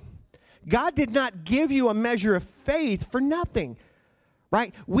useful. God did not give you a measure of faith for nothing,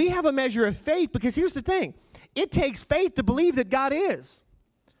 right? We have a measure of faith because here's the thing. It takes faith to believe that God is.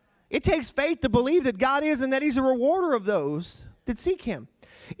 It takes faith to believe that God is and that he's a rewarder of those that seek him.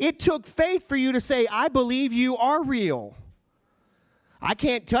 It took faith for you to say, I believe you are real. I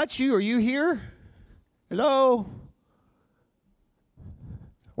can't touch you. Are you here? Hello?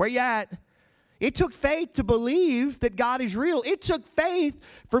 Where you at? It took faith to believe that God is real. It took faith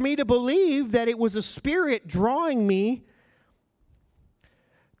for me to believe that it was a spirit drawing me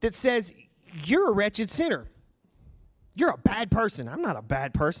that says, you're a wretched sinner. You're a bad person. I'm not a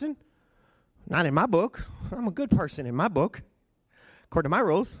bad person. Not in my book. I'm a good person in my book, according to my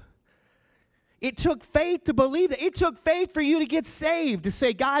rules. It took faith to believe that. It took faith for you to get saved, to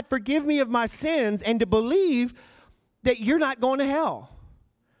say, God, forgive me of my sins, and to believe that you're not going to hell.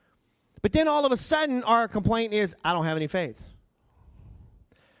 But then all of a sudden, our complaint is, I don't have any faith.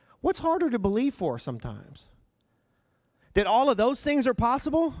 What's harder to believe for sometimes? That all of those things are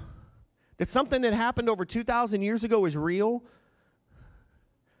possible? That something that happened over 2,000 years ago is real?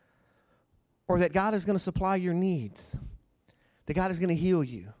 Or that God is going to supply your needs? That God is going to heal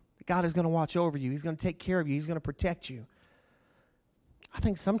you? That God is going to watch over you? He's going to take care of you? He's going to protect you? I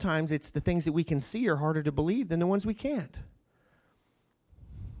think sometimes it's the things that we can see are harder to believe than the ones we can't.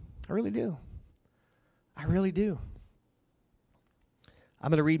 I really do. I really do. I'm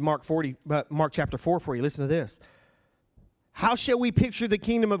going to read Mark chapter 4 for you. Listen to this. How shall we picture the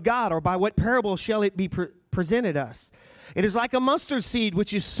kingdom of God, or by what parable shall it be presented us? It is like a mustard seed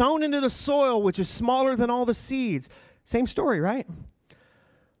which is sown into the soil, which is smaller than all the seeds. Same story, right?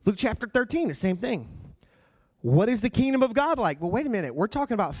 Luke chapter 13, the same thing. What is the kingdom of God like? Well, wait a minute. We're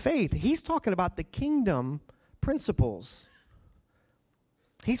talking about faith. He's talking about the kingdom principles.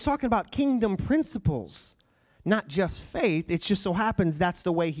 He's talking about kingdom principles, not just faith. It just so happens that's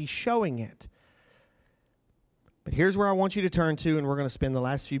the way he's showing it. But here's where I want you to turn to, and we're going to spend the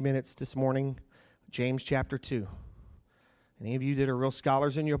last few minutes this morning, James chapter 2. Any of you that are real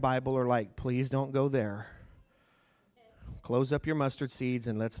scholars in your Bible are like, please don't go there. Close up your mustard seeds,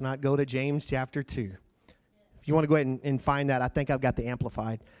 and let's not go to James chapter 2. If you want to go ahead and find that, I think I've got the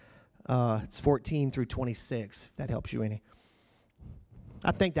Amplified. It's 14 through 26, if that helps you any.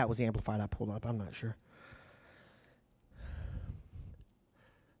 I think that was the Amplified I pulled up. I'm not sure.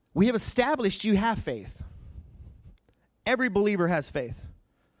 We have established you have faith. Every believer has faith.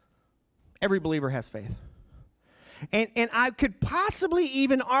 Every believer has faith. And I could possibly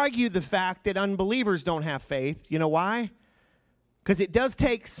even argue the fact that unbelievers don't have faith. You know why? Because it does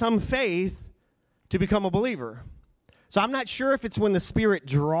take some faith to become a believer. So I'm not sure if it's when the Spirit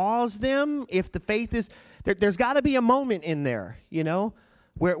draws them, if the faith is, there's got to be a moment in there, you know,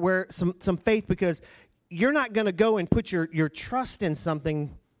 where some faith, because you're not going to go and put your trust in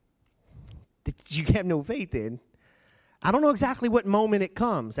something that you have no faith in. I don't know exactly what moment it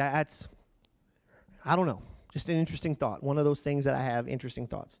comes. I don't know. Just an interesting thought. One of those things that I have interesting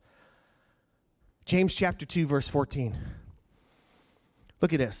thoughts. James chapter 2, verse 14.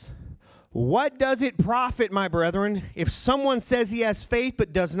 Look at this. What does it profit, my brethren, if someone says he has faith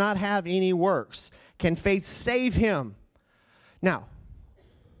but does not have any works? Can faith save him? Now,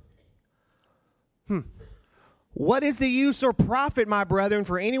 what is the use or profit, my brethren,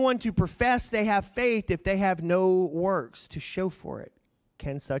 for anyone to profess they have faith if they have no works to show for it?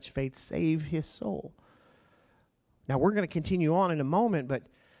 Can such faith save his soul? Now, we're going to continue on in a moment, but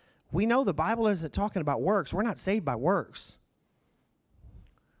we know the Bible isn't talking about works. We're not saved by works.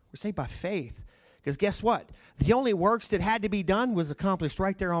 We're saved by faith. Because guess what? The only works that had to be done was accomplished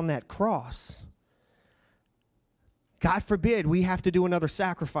right there on that cross. God forbid we have to do another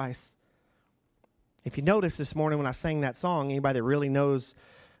sacrifice. If you notice this morning when I sang that song, anybody that really knows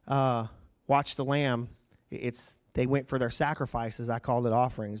Watch the Lamb, they went for their sacrifices. I called it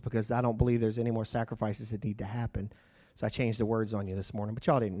offerings because I don't believe there's any more sacrifices that need to happen. So I changed the words on you this morning, but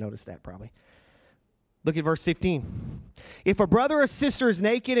y'all didn't notice that probably. Look at verse 15. If a brother or sister is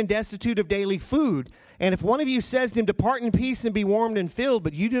naked and destitute of daily food, and if one of you says to him, depart in peace and be warmed and filled,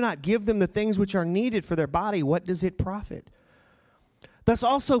 but you do not give them the things which are needed for their body, what does it profit? Thus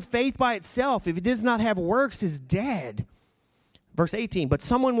also faith by itself, if it does not have works, is dead. Verse 18, but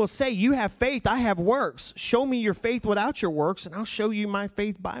someone will say, you have faith, I have works. Show me your faith without your works, and I'll show you my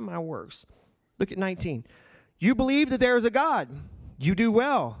faith by my works. Look at 19. You believe that there is a God. You do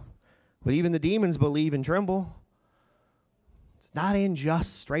well. But even the demons believe and tremble. It's not in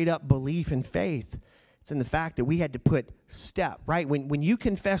just straight up belief and faith. It's in the fact that we had to put step, right? When you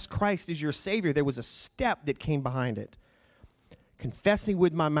confess Christ as your Savior, there was a step that came behind it. Confessing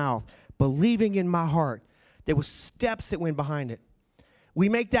with my mouth, believing in my heart. There was steps that went behind it. We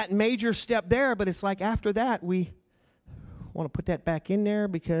make that major step there, but it's like after that, we want to put that back in there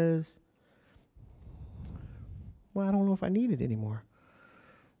because, well, I don't know if I need it anymore.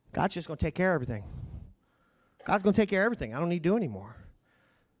 God's just going to take care of everything. God's going to take care of everything. I don't need to do anymore.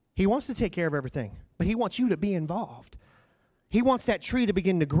 He wants to take care of everything, but he wants you to be involved. He wants that tree to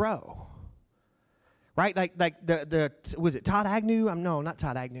begin to grow. Right? Like was it Todd Agnew? No, not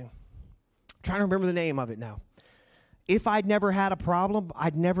Todd Agnew. I'm trying to remember the name of it now. If I'd never had a problem,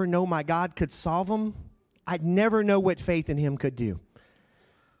 I'd never know my God could solve them. I'd never know what faith in him could do.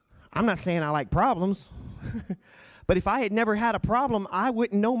 I'm not saying I like problems. But if I had never had a problem, I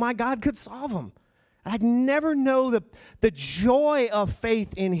wouldn't know my God could solve them. I'd never know the joy of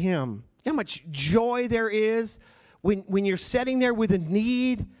faith in him. You know how much joy there is when you're sitting there with a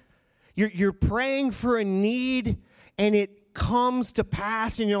need, you're praying for a need, and it comes to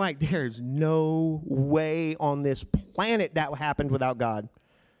pass, and you're like, there's no way on this planet that happened without God.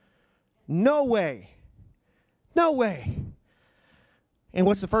 No way. No way. And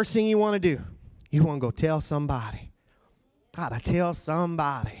what's the first thing you want to do? You want to go tell somebody. God, I tell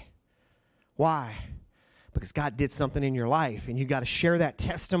somebody. Why? Because God did something in your life, and you got to share that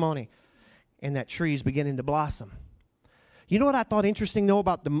testimony, and that tree is beginning to blossom. You know what I thought interesting, though,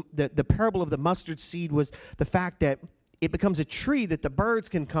 about the parable of the mustard seed was the fact that it becomes a tree that the birds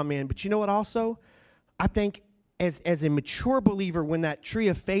can come in. But you know what also? I think as a mature believer, when that tree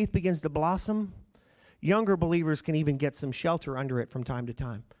of faith begins to blossom, younger believers can even get some shelter under it from time to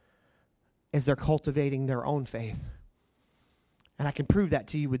time as they're cultivating their own faith. And I can prove that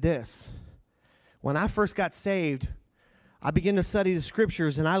to you with this. When I first got saved, I began to study the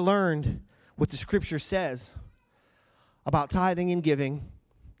Scriptures, and I learned what the Scripture says about tithing and giving,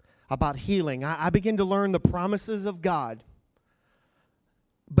 about healing. I began to learn the promises of God,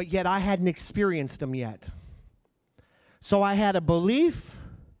 but yet I hadn't experienced them yet. So I had a belief,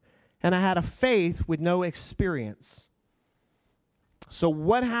 and I had a faith with no experience. So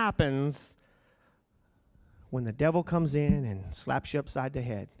what happens when the devil comes in and slaps you upside the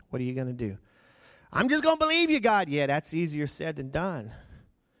head? What are you going to do? I'm just going to believe you, God. Yeah, that's easier said than done.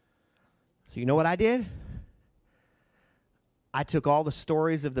 So you know what I did? I took all the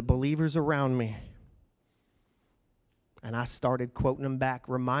stories of the believers around me, And I started quoting them back,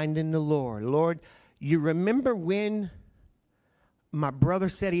 reminding the Lord, Lord, you remember when my brother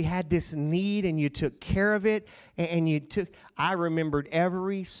said he had this need and you took care of it, and I remembered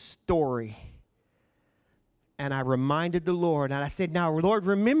every story. And I reminded the Lord, and I said, now, Lord,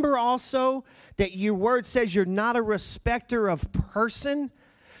 remember also that your word says you're not a respecter of person.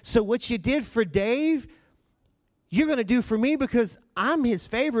 So what you did for Dave, you're going to do for me, because I'm his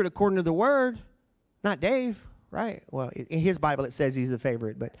favorite according to the word, not Dave, right? Well, in his Bible it says he's the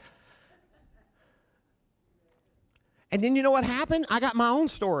favorite, but. And then you know what happened? I got my own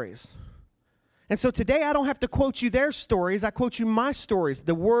stories. And so today I don't have to quote you their stories. I quote you my stories,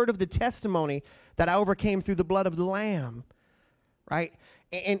 the word of the testimony that I overcame through the blood of the Lamb, right?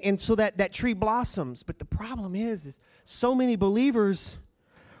 And so that tree blossoms. But the problem is so many believers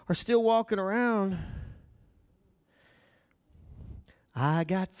are still walking around. I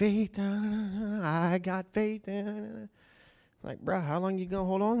got faith. I got faith. Like, bro, how long you going to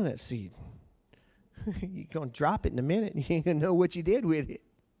hold on to that seed? You're going to drop it in a minute, and you ain't going to know what you did with it.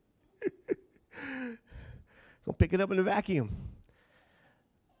 Go pick it up in a vacuum.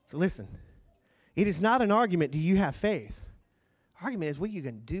 So listen, it is not an argument, do you have faith? Argument is, what are you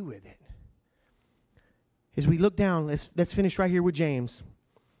going to do with it? As we look down, let's finish right here with James.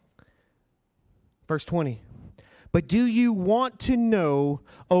 Verse 20. But do you want to know,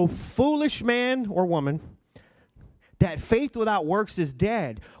 O foolish man or woman, that faith without works is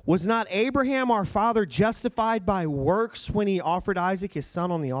dead? Was not Abraham our father justified by works when he offered Isaac his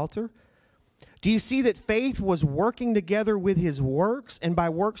son on the altar? Do you see that faith was working together with his works, and by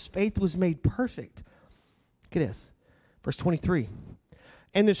works faith was made perfect? Look at this. Verse 23.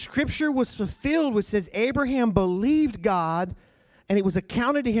 And the scripture was fulfilled, which says, Abraham believed God, and it was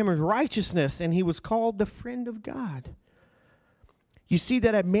accounted to him as righteousness, and he was called the friend of God. You see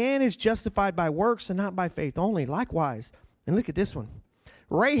that a man is justified by works and not by faith only. Likewise, and look at this one.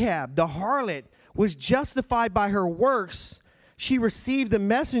 Rahab, the harlot, was justified by her works. She received the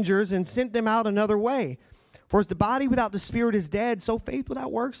messengers and sent them out another way. For as the body without the spirit is dead, so faith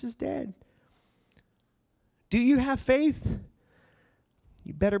without works is dead. Do you have faith?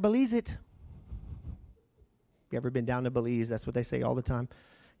 You better believe it. You ever been down to Belize? That's what they say all the time.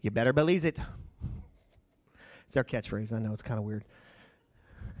 You better believe it. It's their catchphrase. I know it's kind of weird.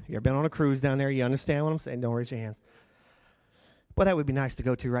 You ever been on a cruise down there? You understand what I'm saying? Don't raise your hands. But that would be nice to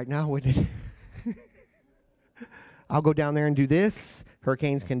go to right now, wouldn't it? I'll go down there and do this.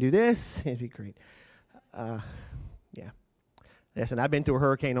 Hurricanes can do this. It'd be great. Yeah. Listen, I've been through a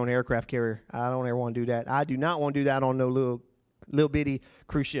hurricane on an aircraft carrier. I don't ever want to do that. I do not want to do that on no little bitty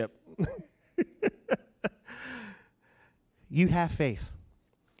cruise ship. You have faith.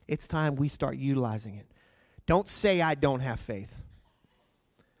 It's time we start utilizing it. Don't say I don't have faith.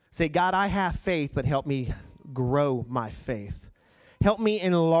 Say, God, I have faith, but help me grow my faith. Help me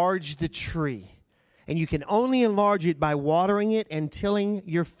enlarge the tree. And you can only enlarge it by watering it and tilling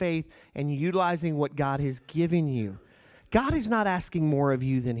your faith and utilizing what God has given you. God is not asking more of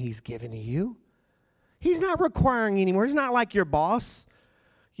you than he's given to you. He's not requiring any more. He's not like your boss,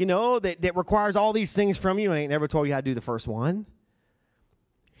 that requires all these things from you and ain't never told you how to do the first one.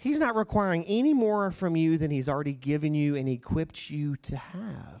 He's not requiring any more from you than he's already given you and equipped you to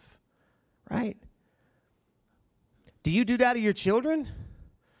have, right? Do you do that to your children?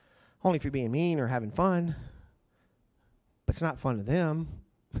 Only if you're being mean or having fun. But it's not fun to them.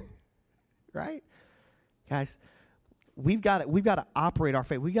 Right? Guys, we've got to operate our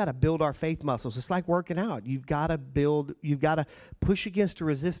faith. We've got to build our faith muscles. It's like working out. You've got to push against the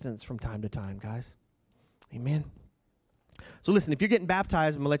resistance from time to time, guys. Amen. So listen, if you're getting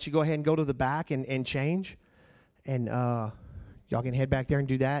baptized, I'm going to let you go ahead and go to the back and change. And y'all can head back there and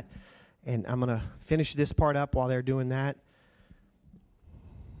do that. And I'm going to finish this part up while they're doing that.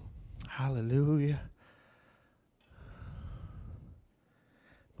 Hallelujah.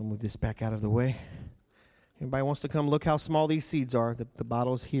 I'll move this back out of the way. Anybody wants to come look how small these seeds are? The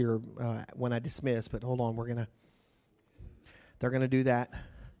bottle's here when I dismiss, but hold on, they're going to do that.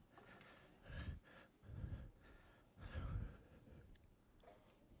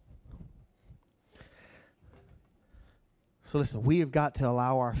 So listen, we have got to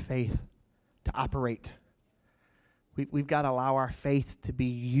allow our faith to operate. We've got to allow our faith to be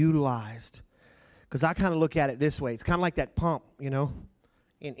utilized. Because I kind of look at it this way. It's kind of like that pump,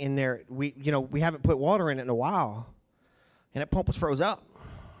 in there. We haven't put water in it in a while. And that pump was froze up.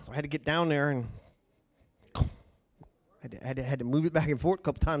 So I had to get down there and had to move it back and forth a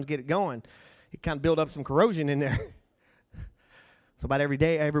couple times to get it going. It kind of built up some corrosion in there. So about every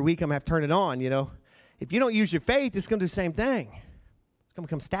week I'm going to have to turn it on, If you don't use your faith, it's going to do the same thing. It's going to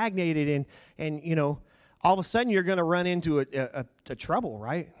become stagnated and all of a sudden you're going to run into a trouble,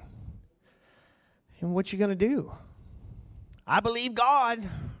 right? And what you going to do? I believe God.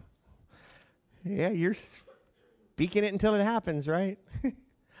 Yeah, you're speaking it until it happens, right?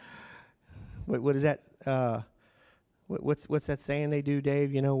 What is that? What's that saying they do,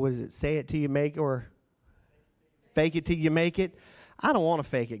 Dave? You know, what is it? Say it till you make, or fake it till you make it. I don't want to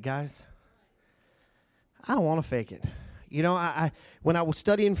fake it, guys. I don't want to fake it. You know, I when I was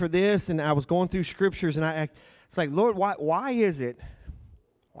studying for this and I was going through scriptures, and it's like, Lord, why is it?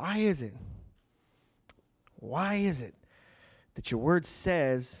 Why is it? Why is it that your word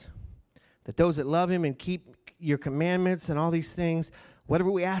says that those that love him and keep your commandments and all these things,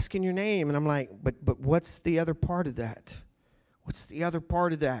 whatever we ask in your name? And I'm like, but what's the other part of that? What's the other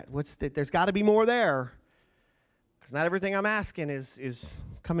part of that? There's got to be more there, because not everything I'm asking is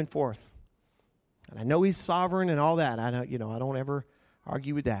coming forth. And I know he's sovereign and all that. I don't ever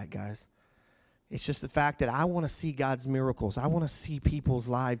argue with that, guys. It's just the fact that I want to see God's miracles. I want to see people's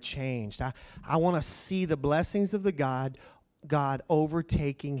lives changed. I want to see the blessings of the God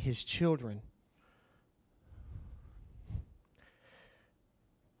overtaking his children.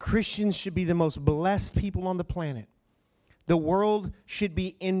 Christians should be the most blessed people on the planet. The world should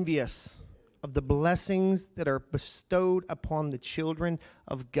be envious of the blessings that are bestowed upon the children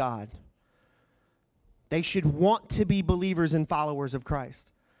of God. They should want to be believers and followers of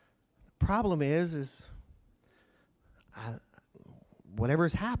Christ. Problem is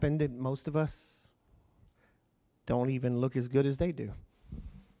whatever's happened, most of us don't even look as good as they do.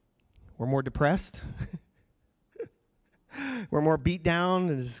 We're more depressed. We're more beat down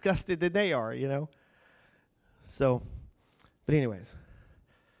and disgusted than they are, you know. So, but anyways.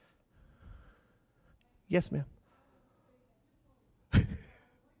 Yes, ma'am.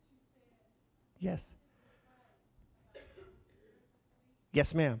 Yes.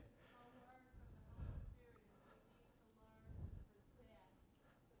 Yes, ma'am.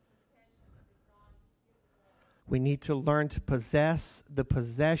 We need to learn to possess the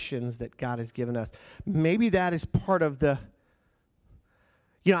possessions that God has given us. Maybe that is part of the,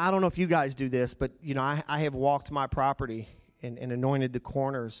 I don't know if you guys do this, but, I have walked my property and anointed the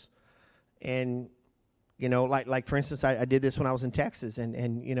corners. And, like for instance, I did this when I was in Texas. And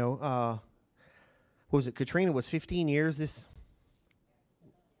what was it? Katrina was 15 years this.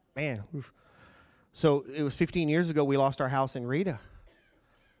 Man. So it was 15 years ago we lost our house in Rita.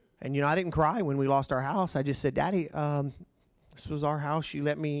 And, I didn't cry when we lost our house. I just said, Daddy, this was our house you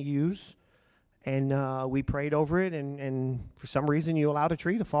let me use. And we prayed over it. And for some reason, you allowed a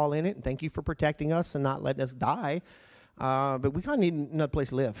tree to fall in it. And thank you for protecting us and not letting us die. But we kind of need another place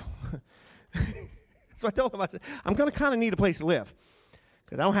to live. So I told him, I said, I'm going to kind of need a place to live,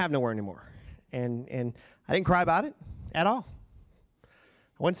 because I don't have nowhere anymore. And I didn't cry about it at all.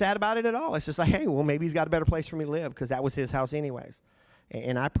 I wasn't sad about it at all. It's just like, hey, well, maybe he's got a better place for me to live, because that was his house anyways.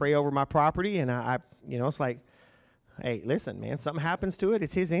 And I pray over my property, and I it's like, hey, listen, man, something happens to it,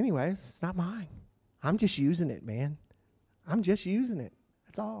 it's his anyways. It's not mine. I'm just using it, man. I'm just using it.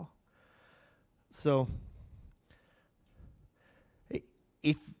 That's all. So,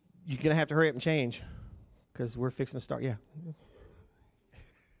 if you're going to have to hurry up and change, because we're fixing to start, yeah.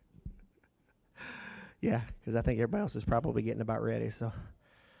 Yeah, because I think everybody else is probably getting about ready. So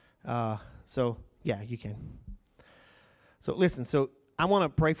yeah, you can. So listen, I want to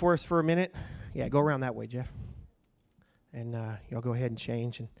pray for us for a minute. Yeah, go around that way, Jeff. And y'all go ahead and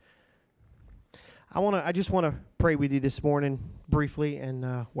change. And I just want to pray with you this morning briefly,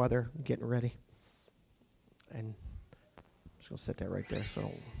 and while they're getting ready. And I'm just going to set that right there.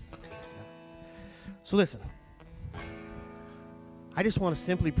 So listen. I just want to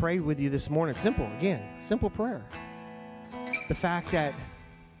simply pray with you this morning. Simple prayer. The fact that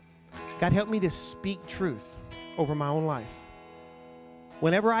God, help me to speak truth over my own life.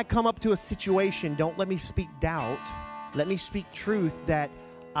 Whenever I come up to a situation, don't let me speak doubt. Let me speak truth that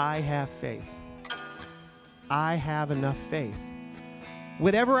I have faith. I have enough faith.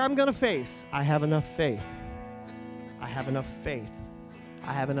 Whatever I'm going to face, I have enough faith. I have enough faith.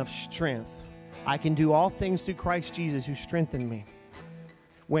 I have enough strength. I can do all things through Christ Jesus who strengthened me.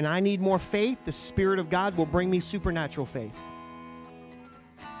 When I need more faith, the Spirit of God will bring me supernatural faith.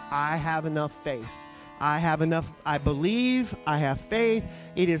 I have enough faith. I have enough. I believe. I have faith.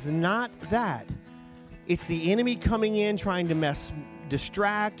 It is not that. It's the enemy coming in trying to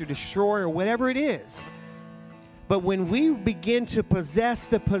distract or destroy or whatever it is. But when we begin to possess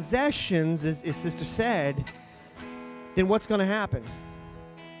the possessions, as Sister said, then what's going to happen?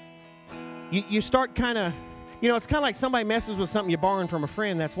 You start kind of, it's kind of like somebody messes with something you're borrowing from a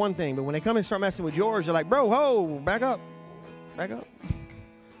friend. That's one thing. But when they come and start messing with yours, you're like, bro, ho, back up.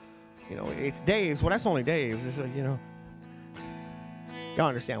 You know, it's Dave's. Well, that's only Dave's. It's you know. Y'all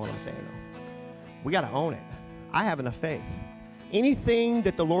understand what I'm saying, though. We got to own it. I have enough faith. Anything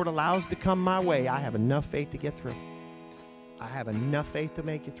that the Lord allows to come my way, I have enough faith to get through. I have enough faith to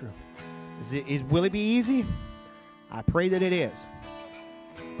make it through. Will it be easy? I pray that it is.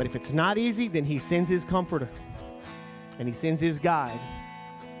 But if it's not easy, then he sends his comforter. And he sends his guide.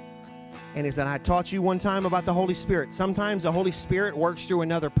 And as I taught you one time about the Holy Spirit, sometimes the Holy Spirit works through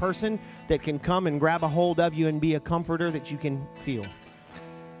another person that can come and grab a hold of you and be a comforter that you can feel.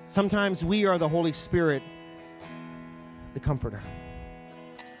 Sometimes we are the Holy Spirit, the comforter.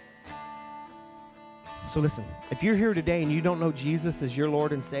 So listen, if you're here today and you don't know Jesus as your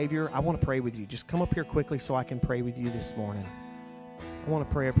Lord and Savior, I want to pray with you. Just come up here quickly so I can pray with you this morning. I want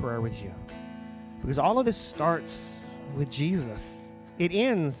to pray a prayer with you. Because all of this starts with Jesus. It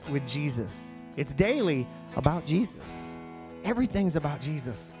ends with Jesus. It's daily about Jesus. Everything's about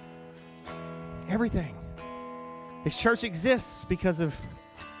Jesus. Everything. This church exists because of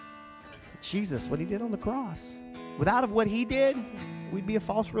Jesus, what he did on the cross. Without of what he did, we'd be a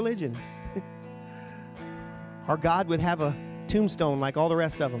false religion. Our God would have a tombstone like all the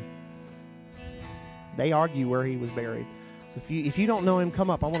rest of them. They argue where he was buried. So if you don't know him, come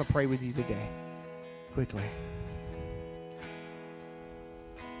up. I want to pray with you today. Quickly.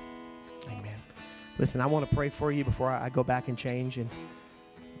 Amen. Listen, I want to pray for you before I go back and change, and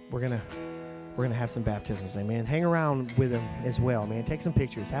we're gonna have some baptisms. Amen. Hang around with them as well, man. Take some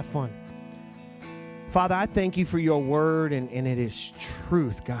pictures. Have fun. Father, I thank you for your word, and it is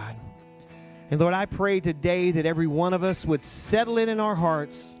truth, God. And Lord, I pray today that every one of us would settle it in our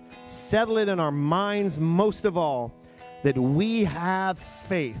hearts, settle it in our minds, most of all, that we have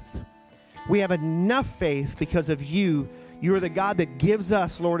faith. We have enough faith because of you. You are the God that gives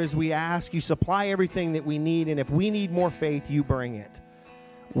us, Lord, as we ask. You supply everything that we need, and if we need more faith, you bring it.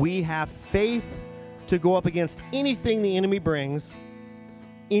 We have faith to go up against anything the enemy brings,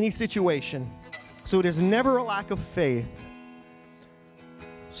 any situation. So it is never a lack of faith.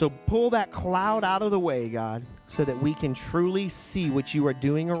 So pull that cloud out of the way, God, so that we can truly see what you are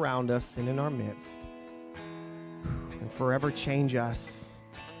doing around us and in our midst. And forever change us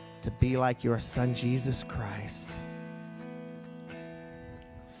to be like your Son, Jesus Christ.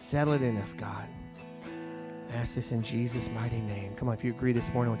 Settle it in us, God. I ask this in Jesus' mighty name. Come on, if you agree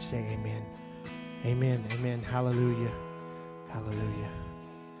this morning, won't you say amen? Amen, amen, hallelujah, hallelujah.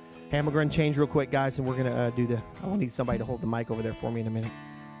 Hey, I'm going to change real quick, guys, and we're going to I will need somebody to hold the mic over there for me in a minute.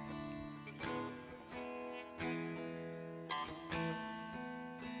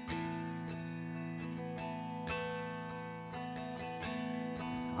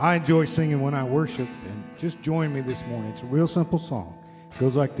 I enjoy singing when I worship, and just join me this morning. It's a real simple song. It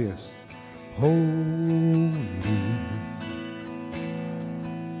goes like this. Holy,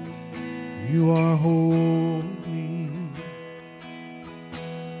 you are holy,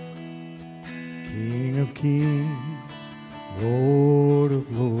 King of kings, Lord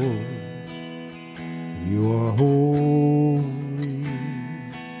of lords, you are holy.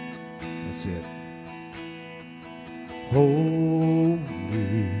 That's it. Holy,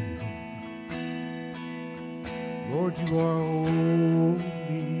 Lord, you are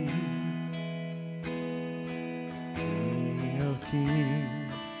holy, King of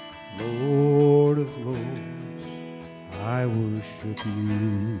kings, Lord of lords, I worship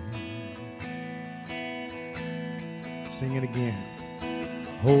you. Sing it again.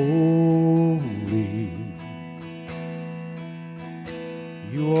 Holy,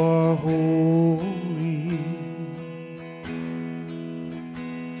 you are holy,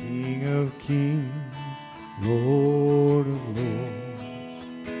 King of kings, Lord of lords,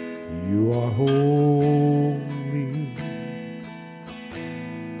 you are holy,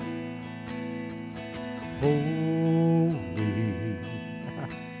 holy,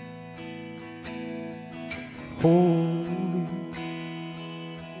 holy,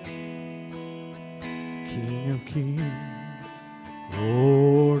 King of kings,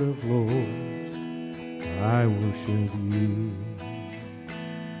 Lord of lords, I worship you.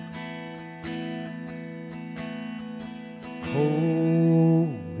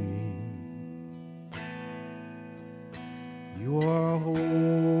 Holy, you are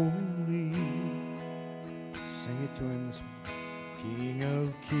holy. Sing it to him this morning. King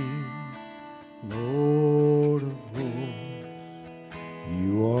of kings, Lord of lords,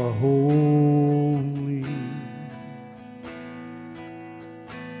 you are holy.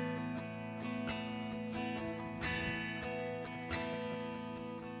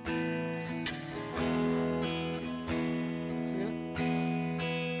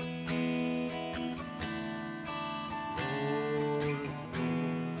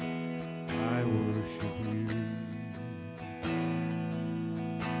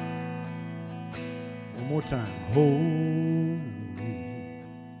 more time. Holy.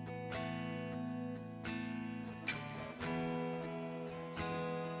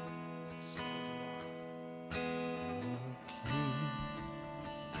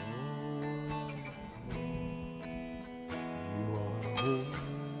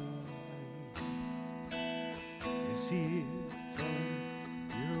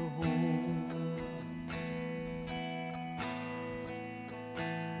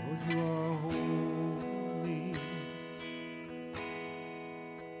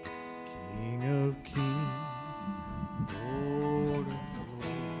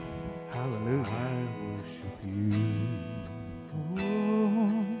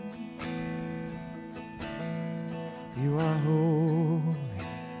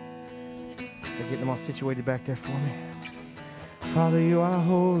 Situated back there for me. Father, you are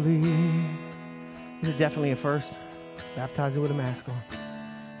holy. This is definitely a first. Baptize it with a mask on.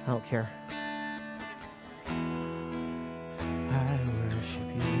 I don't care. I worship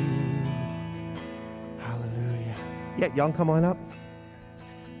you. Hallelujah. Yeah, y'all can come on up.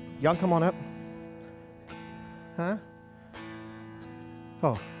 Y'all can come on up. Huh?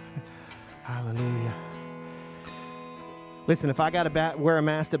 Oh, hallelujah. Listen, if I got to wear a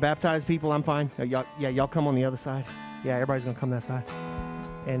mask to baptize people, I'm fine. Y'all come on the other side. Yeah, everybody's going to come that side.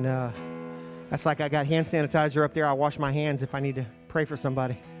 And that's like I got hand sanitizer up there. I'll wash my hands if I need to pray for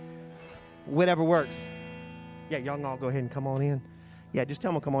somebody. Whatever works. Yeah, y'all can all go ahead and come on in. Yeah, just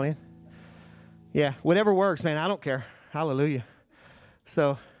tell them to come on in. Yeah, whatever works, man. I don't care. Hallelujah.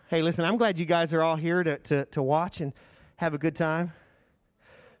 So, hey, listen, I'm glad you guys are all here to watch and have a good time.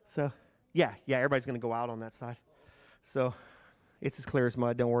 So, yeah, everybody's going to go out on that side. So it's as clear as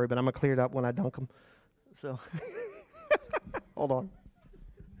mud, don't worry, but I'm going to clear it up when I dunk them. So hold on.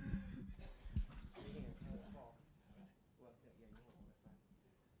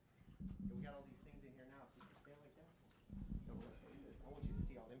 We got all these things in here now, so you can stand like that. I want you to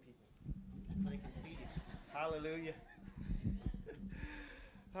see all them people so they can see you. Hallelujah.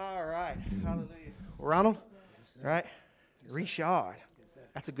 All right. Hallelujah. Ronald? Right? Richard.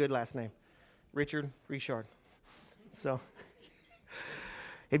 That's a good last name. Richard Richard. So,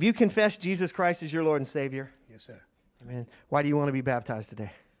 if you confess Jesus Christ as your Lord and Savior, yes, sir. Amen. Why do you want to be baptized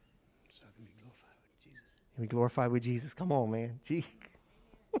today? So I can be glorified with Jesus. Be glorified with Jesus. Come on, man. Gee.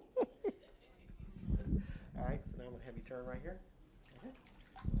 All right. So now I'm gonna have you turn right here. Okay.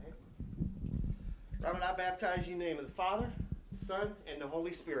 Robert, I baptize you in the name of the Father, the Son, and the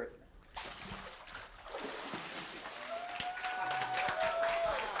Holy Spirit.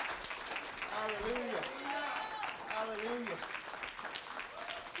 Hallelujah. Hallelujah.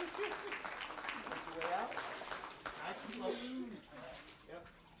 That's the way out. Nice and slow. Yep.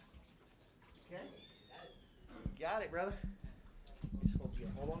 Okay. Got it, brother. Just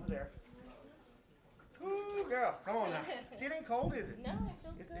hold on to there. Ooh, girl. Come on now. See, it ain't cold, is it? No, it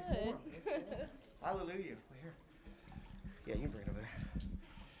feels It's good. warm. It's warm. Hallelujah. Here. Yeah, you can bring it over there.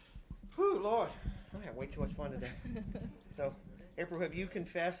 Whew, Lord. I'm going to have way too much fun today. So, April, have you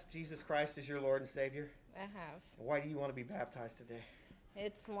confessed Jesus Christ as your Lord and Savior? I have. Why do you want to be baptized today?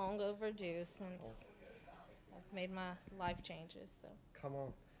 It's long overdue since I've made my life changes. So Come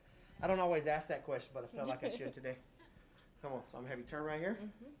on. I don't always ask that question, but I felt like I should today. Come on. So I'm going to have you turn right here.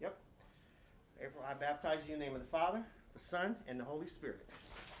 Mm-hmm. Yep. April, I baptize you in the name of the Father, the Son, and the Holy Spirit.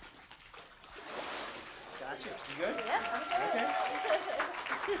 Gotcha. You good? yeah, I'm good.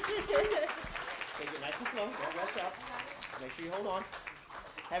 Okay. Take it nice and slow. Don't rush up. Make sure you hold on.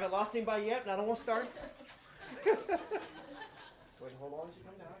 Haven't lost anybody yet, and I don't want to start. Go ahead and hold on as you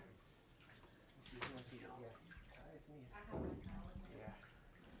come down. Yeah.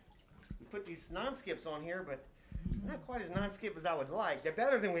 We put these non-skips on here, but not quite as non-skip as I would like. They're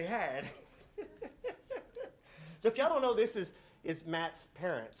better than we had. So if y'all don't know, this is Matt's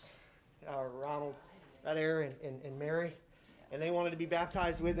parents, Ronald right there and Mary. And they wanted to be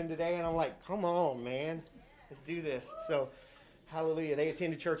baptized with him today, and I'm like, come on, man. Let's do this. So, hallelujah. They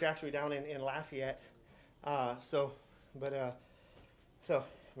attended church actually down in Lafayette. So,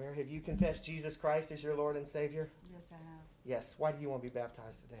 Mary, have you confessed Jesus Christ as your Lord and Savior? Yes, I have. Yes. Why do you want to be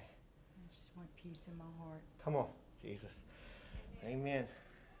baptized today? I just want peace in my heart. Come on, Jesus. Amen.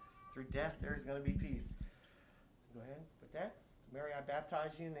 Through death, there is going to be peace. Go ahead with that. Mary, I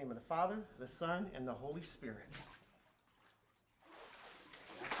baptize you in the name of the Father, the Son, and the Holy Spirit.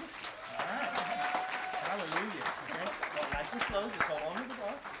 All right. Hallelujah. Okay. Well, nice and slow. Just hold on to the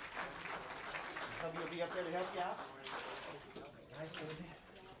bar. Somebody will be up there to help you out. Nice and easy.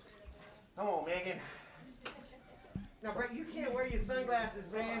 Come on, Megan. Now, Brett, you can't wear your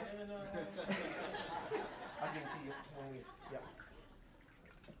sunglasses, man. I'll give them to you when we. Yep.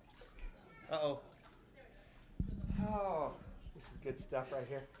 Uh-oh. Oh, this is good stuff right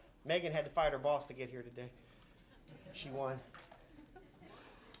here. Megan had to fight her boss to get here today. She won.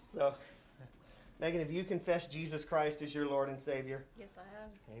 So, Megan, have you confessed Jesus Christ as your Lord and Savior? Yes, I have.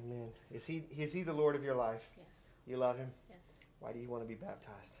 Amen. Is he the Lord of your life? Yes. You love him? Yes. Why do you want to be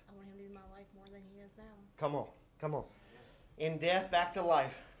baptized? I want him to be my life more than he is now. Come on. Come on. In death, back to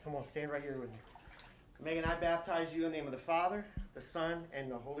life. Come on, stand right here with me. Megan, I baptize you in the name of the Father, the Son,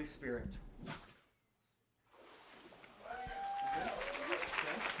 and the Holy Spirit.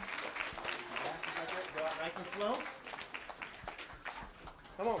 Go out nice and slow.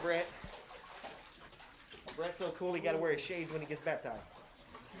 Come on, Brett. Brett's so cool, he got to wear his shades when he gets baptized.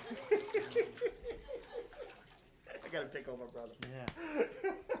 I got to pick on my brother. Yeah.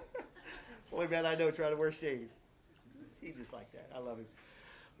 Boy, man, I know, try to wear shades. He's just like that. I love him.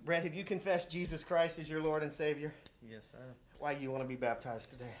 Brett, have you confessed Jesus Christ as your Lord and Savior? Yes, sir. Why do you want to be baptized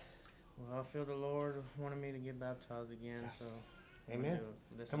today? Well, I feel the Lord wanted me to get baptized again, Yes. so Amen.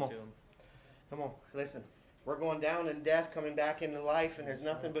 listen Come on. to him. Come on, listen. We're going down in death, coming back into life, and there's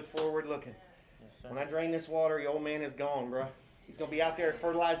nothing but forward looking. Yes, sir. When I drain this water, the old man is gone, bro. He's going to be out there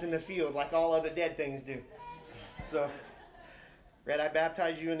fertilizing the field like all other dead things do. So, Brett, I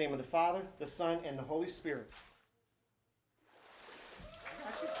baptize you in the name of the Father, the Son, and the Holy Spirit.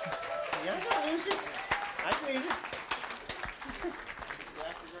 Yeah, don't lose it. Nice and easy.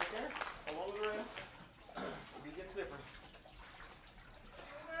 Glasses right there. Hold on to the rail. You get slippery.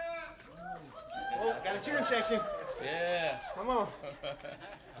 Oh, got a cheering section. Yeah. Come on.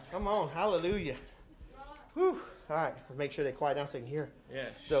 Come on. Hallelujah. Whew. All right. Let's make sure they quiet down so they can hear. Yeah.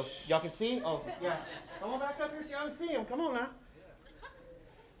 So, y'all can see? Oh, yeah. Come on back up here so y'all can see him. Come on now.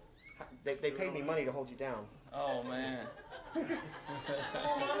 They paid me money to hold you down. Oh man. Come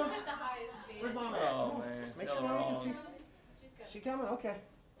on, Mama. Where's Mama at? Oh Come on. man. Make Y'all sure are Mama can see. She coming? Okay.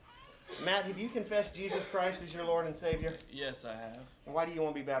 Matt, have you confessed Jesus Christ as your Lord and Savior? Yes, I have. And why do you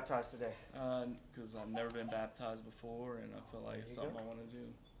want to be baptized today? Because I've never been baptized before, and I feel like it's There you something I want to do.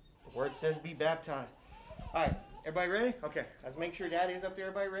 The word says be baptized. All right. Everybody ready? Okay. Let's make sure Daddy is up there.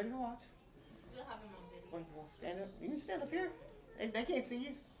 Everybody ready to watch? We'll have him on video. You want to stand up? You can stand up here. They can't see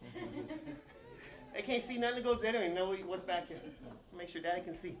you. They can't see nothing that goes. They don't even know what's back here. Make sure Daddy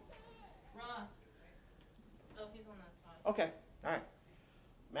can see. Ron. Oh, he's on that side. Okay. All right.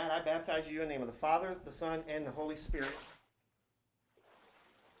 Matt, I baptize you in the name of the Father, the Son, and the Holy Spirit.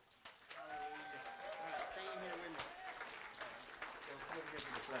 Hallelujah. All right, stay in here with me. Go come over here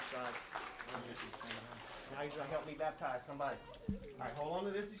to this left side. Now he's going to help me baptize somebody. All right, hold on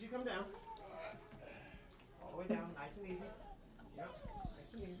to this as you come down. All the way down, nice and easy. Yep,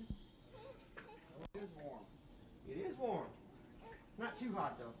 nice and easy. It is warm. It is warm. It's not too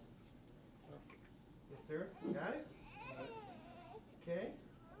hot, though. Yes, sir. You got it? Okay.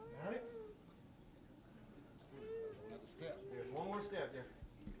 Got it? Another step. There's one more step there.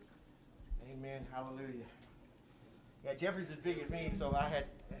 Amen. Hallelujah. Yeah, Jeffrey's as big as me, so I had,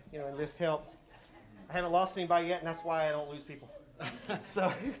 enlist help. I haven't lost anybody yet, and that's why I don't lose people.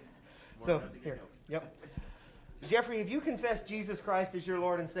 So here. Yep. Jeffrey, have you confessed Jesus Christ as your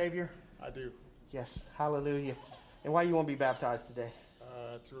Lord and Savior? I do. Yes. Hallelujah. And why you want to be baptized today?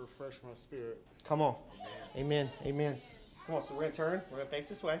 To refresh my spirit. Come on. Amen. Amen. Come on, so we're going to turn. We're going to face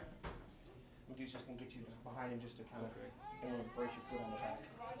this way. And you're just going to get you behind him just to kind of brace your foot on the back.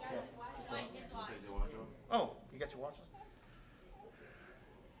 Yeah. Oh, you got your watch on?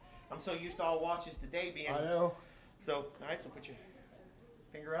 I'm so used to all watches today being. I know. So, all right, so put your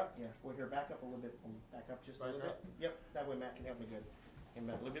finger up. Yeah, we're here. Back up a little bit. Back up just a little bit. Yep, that way Matt can help me good. And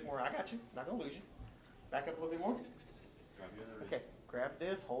a little bit more. I got you. Not going to lose you. Back up a little bit more. Okay, grab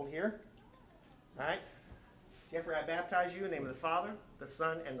this. Hold here. All right. Jeffrey, I baptize you in the name of the Father, the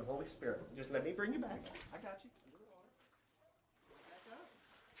Son, and the Holy Spirit. Just let me bring you back. I got you.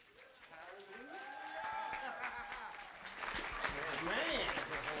 Man.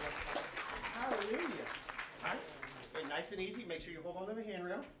 Hallelujah. All right. Hey, nice and easy. Make sure you hold on to the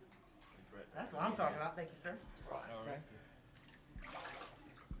handrail. That's what I'm talking about. Thank you, sir. Okay.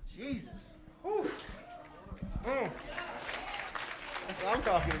 Jesus. Whew. That's what I'm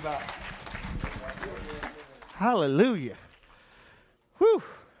talking about. Hallelujah. Whew.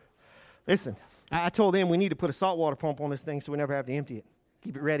 Listen, I told them we need to put a saltwater pump on this thing so we never have to empty it.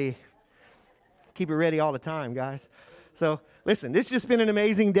 Keep it ready. Keep it ready all the time, guys. So, listen, this has just been an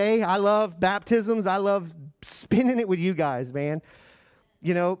amazing day. I love baptisms. I love spending it with you guys, man.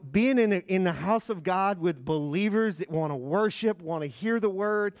 You know, being in the house of God with believers that want to worship, want to hear the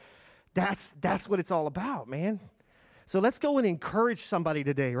word, that's what it's all about, man. So let's go and encourage somebody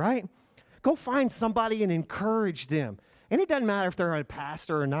today, right? Go find somebody and encourage them. And it doesn't matter if they're a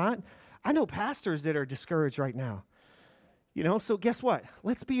pastor or not. I know pastors that are discouraged right now. You know, so guess what?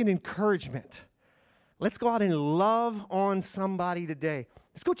 Let's be an encouragement. Let's go out and love on somebody today.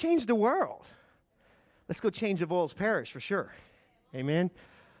 Let's go change the world. Let's go change the Voyles Parish for sure. Amen.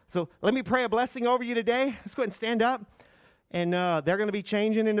 So let me pray a blessing over you today. Let's go ahead and stand up. And they're going to be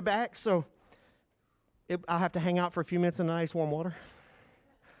changing in the back, so I'll have to hang out for a few minutes in the nice warm water.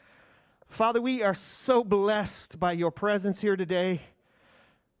 Father, we are so blessed by your presence here today,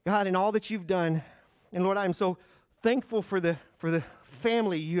 God, and all that you've done. And Lord, I'm so thankful for the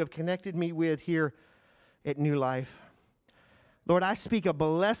family you have connected me with here at New Life. Lord, I speak a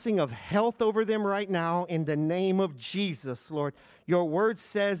blessing of health over them right now in the name of Jesus, Lord. Your word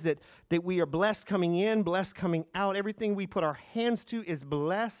says that we are blessed coming in, blessed coming out. Everything we put our hands to is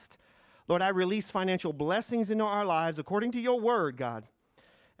blessed. Lord, I release financial blessings into our lives according to your word, God.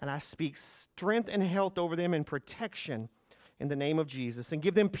 And I speak strength and health over them and protection in the name of Jesus. And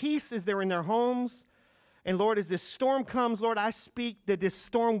give them peace as they're in their homes. And Lord, as this storm comes, Lord, I speak that this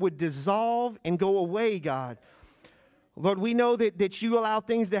storm would dissolve and go away, God. Lord, we know that you allow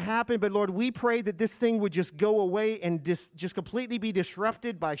things to happen, but Lord, we pray that this thing would just go away and just completely be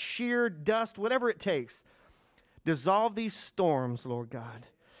disrupted by sheer dust, whatever it takes. Dissolve these storms, Lord God,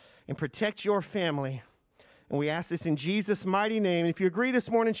 and protect your family. And we ask this in Jesus' mighty name. If you agree this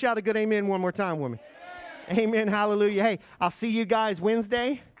morning, shout a good amen one more time with me. Amen, amen, hallelujah. Hey, I'll see you guys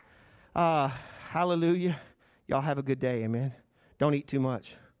Wednesday. Hallelujah. Y'all have a good day, amen. Don't eat too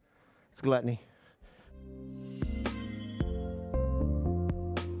much. It's gluttony.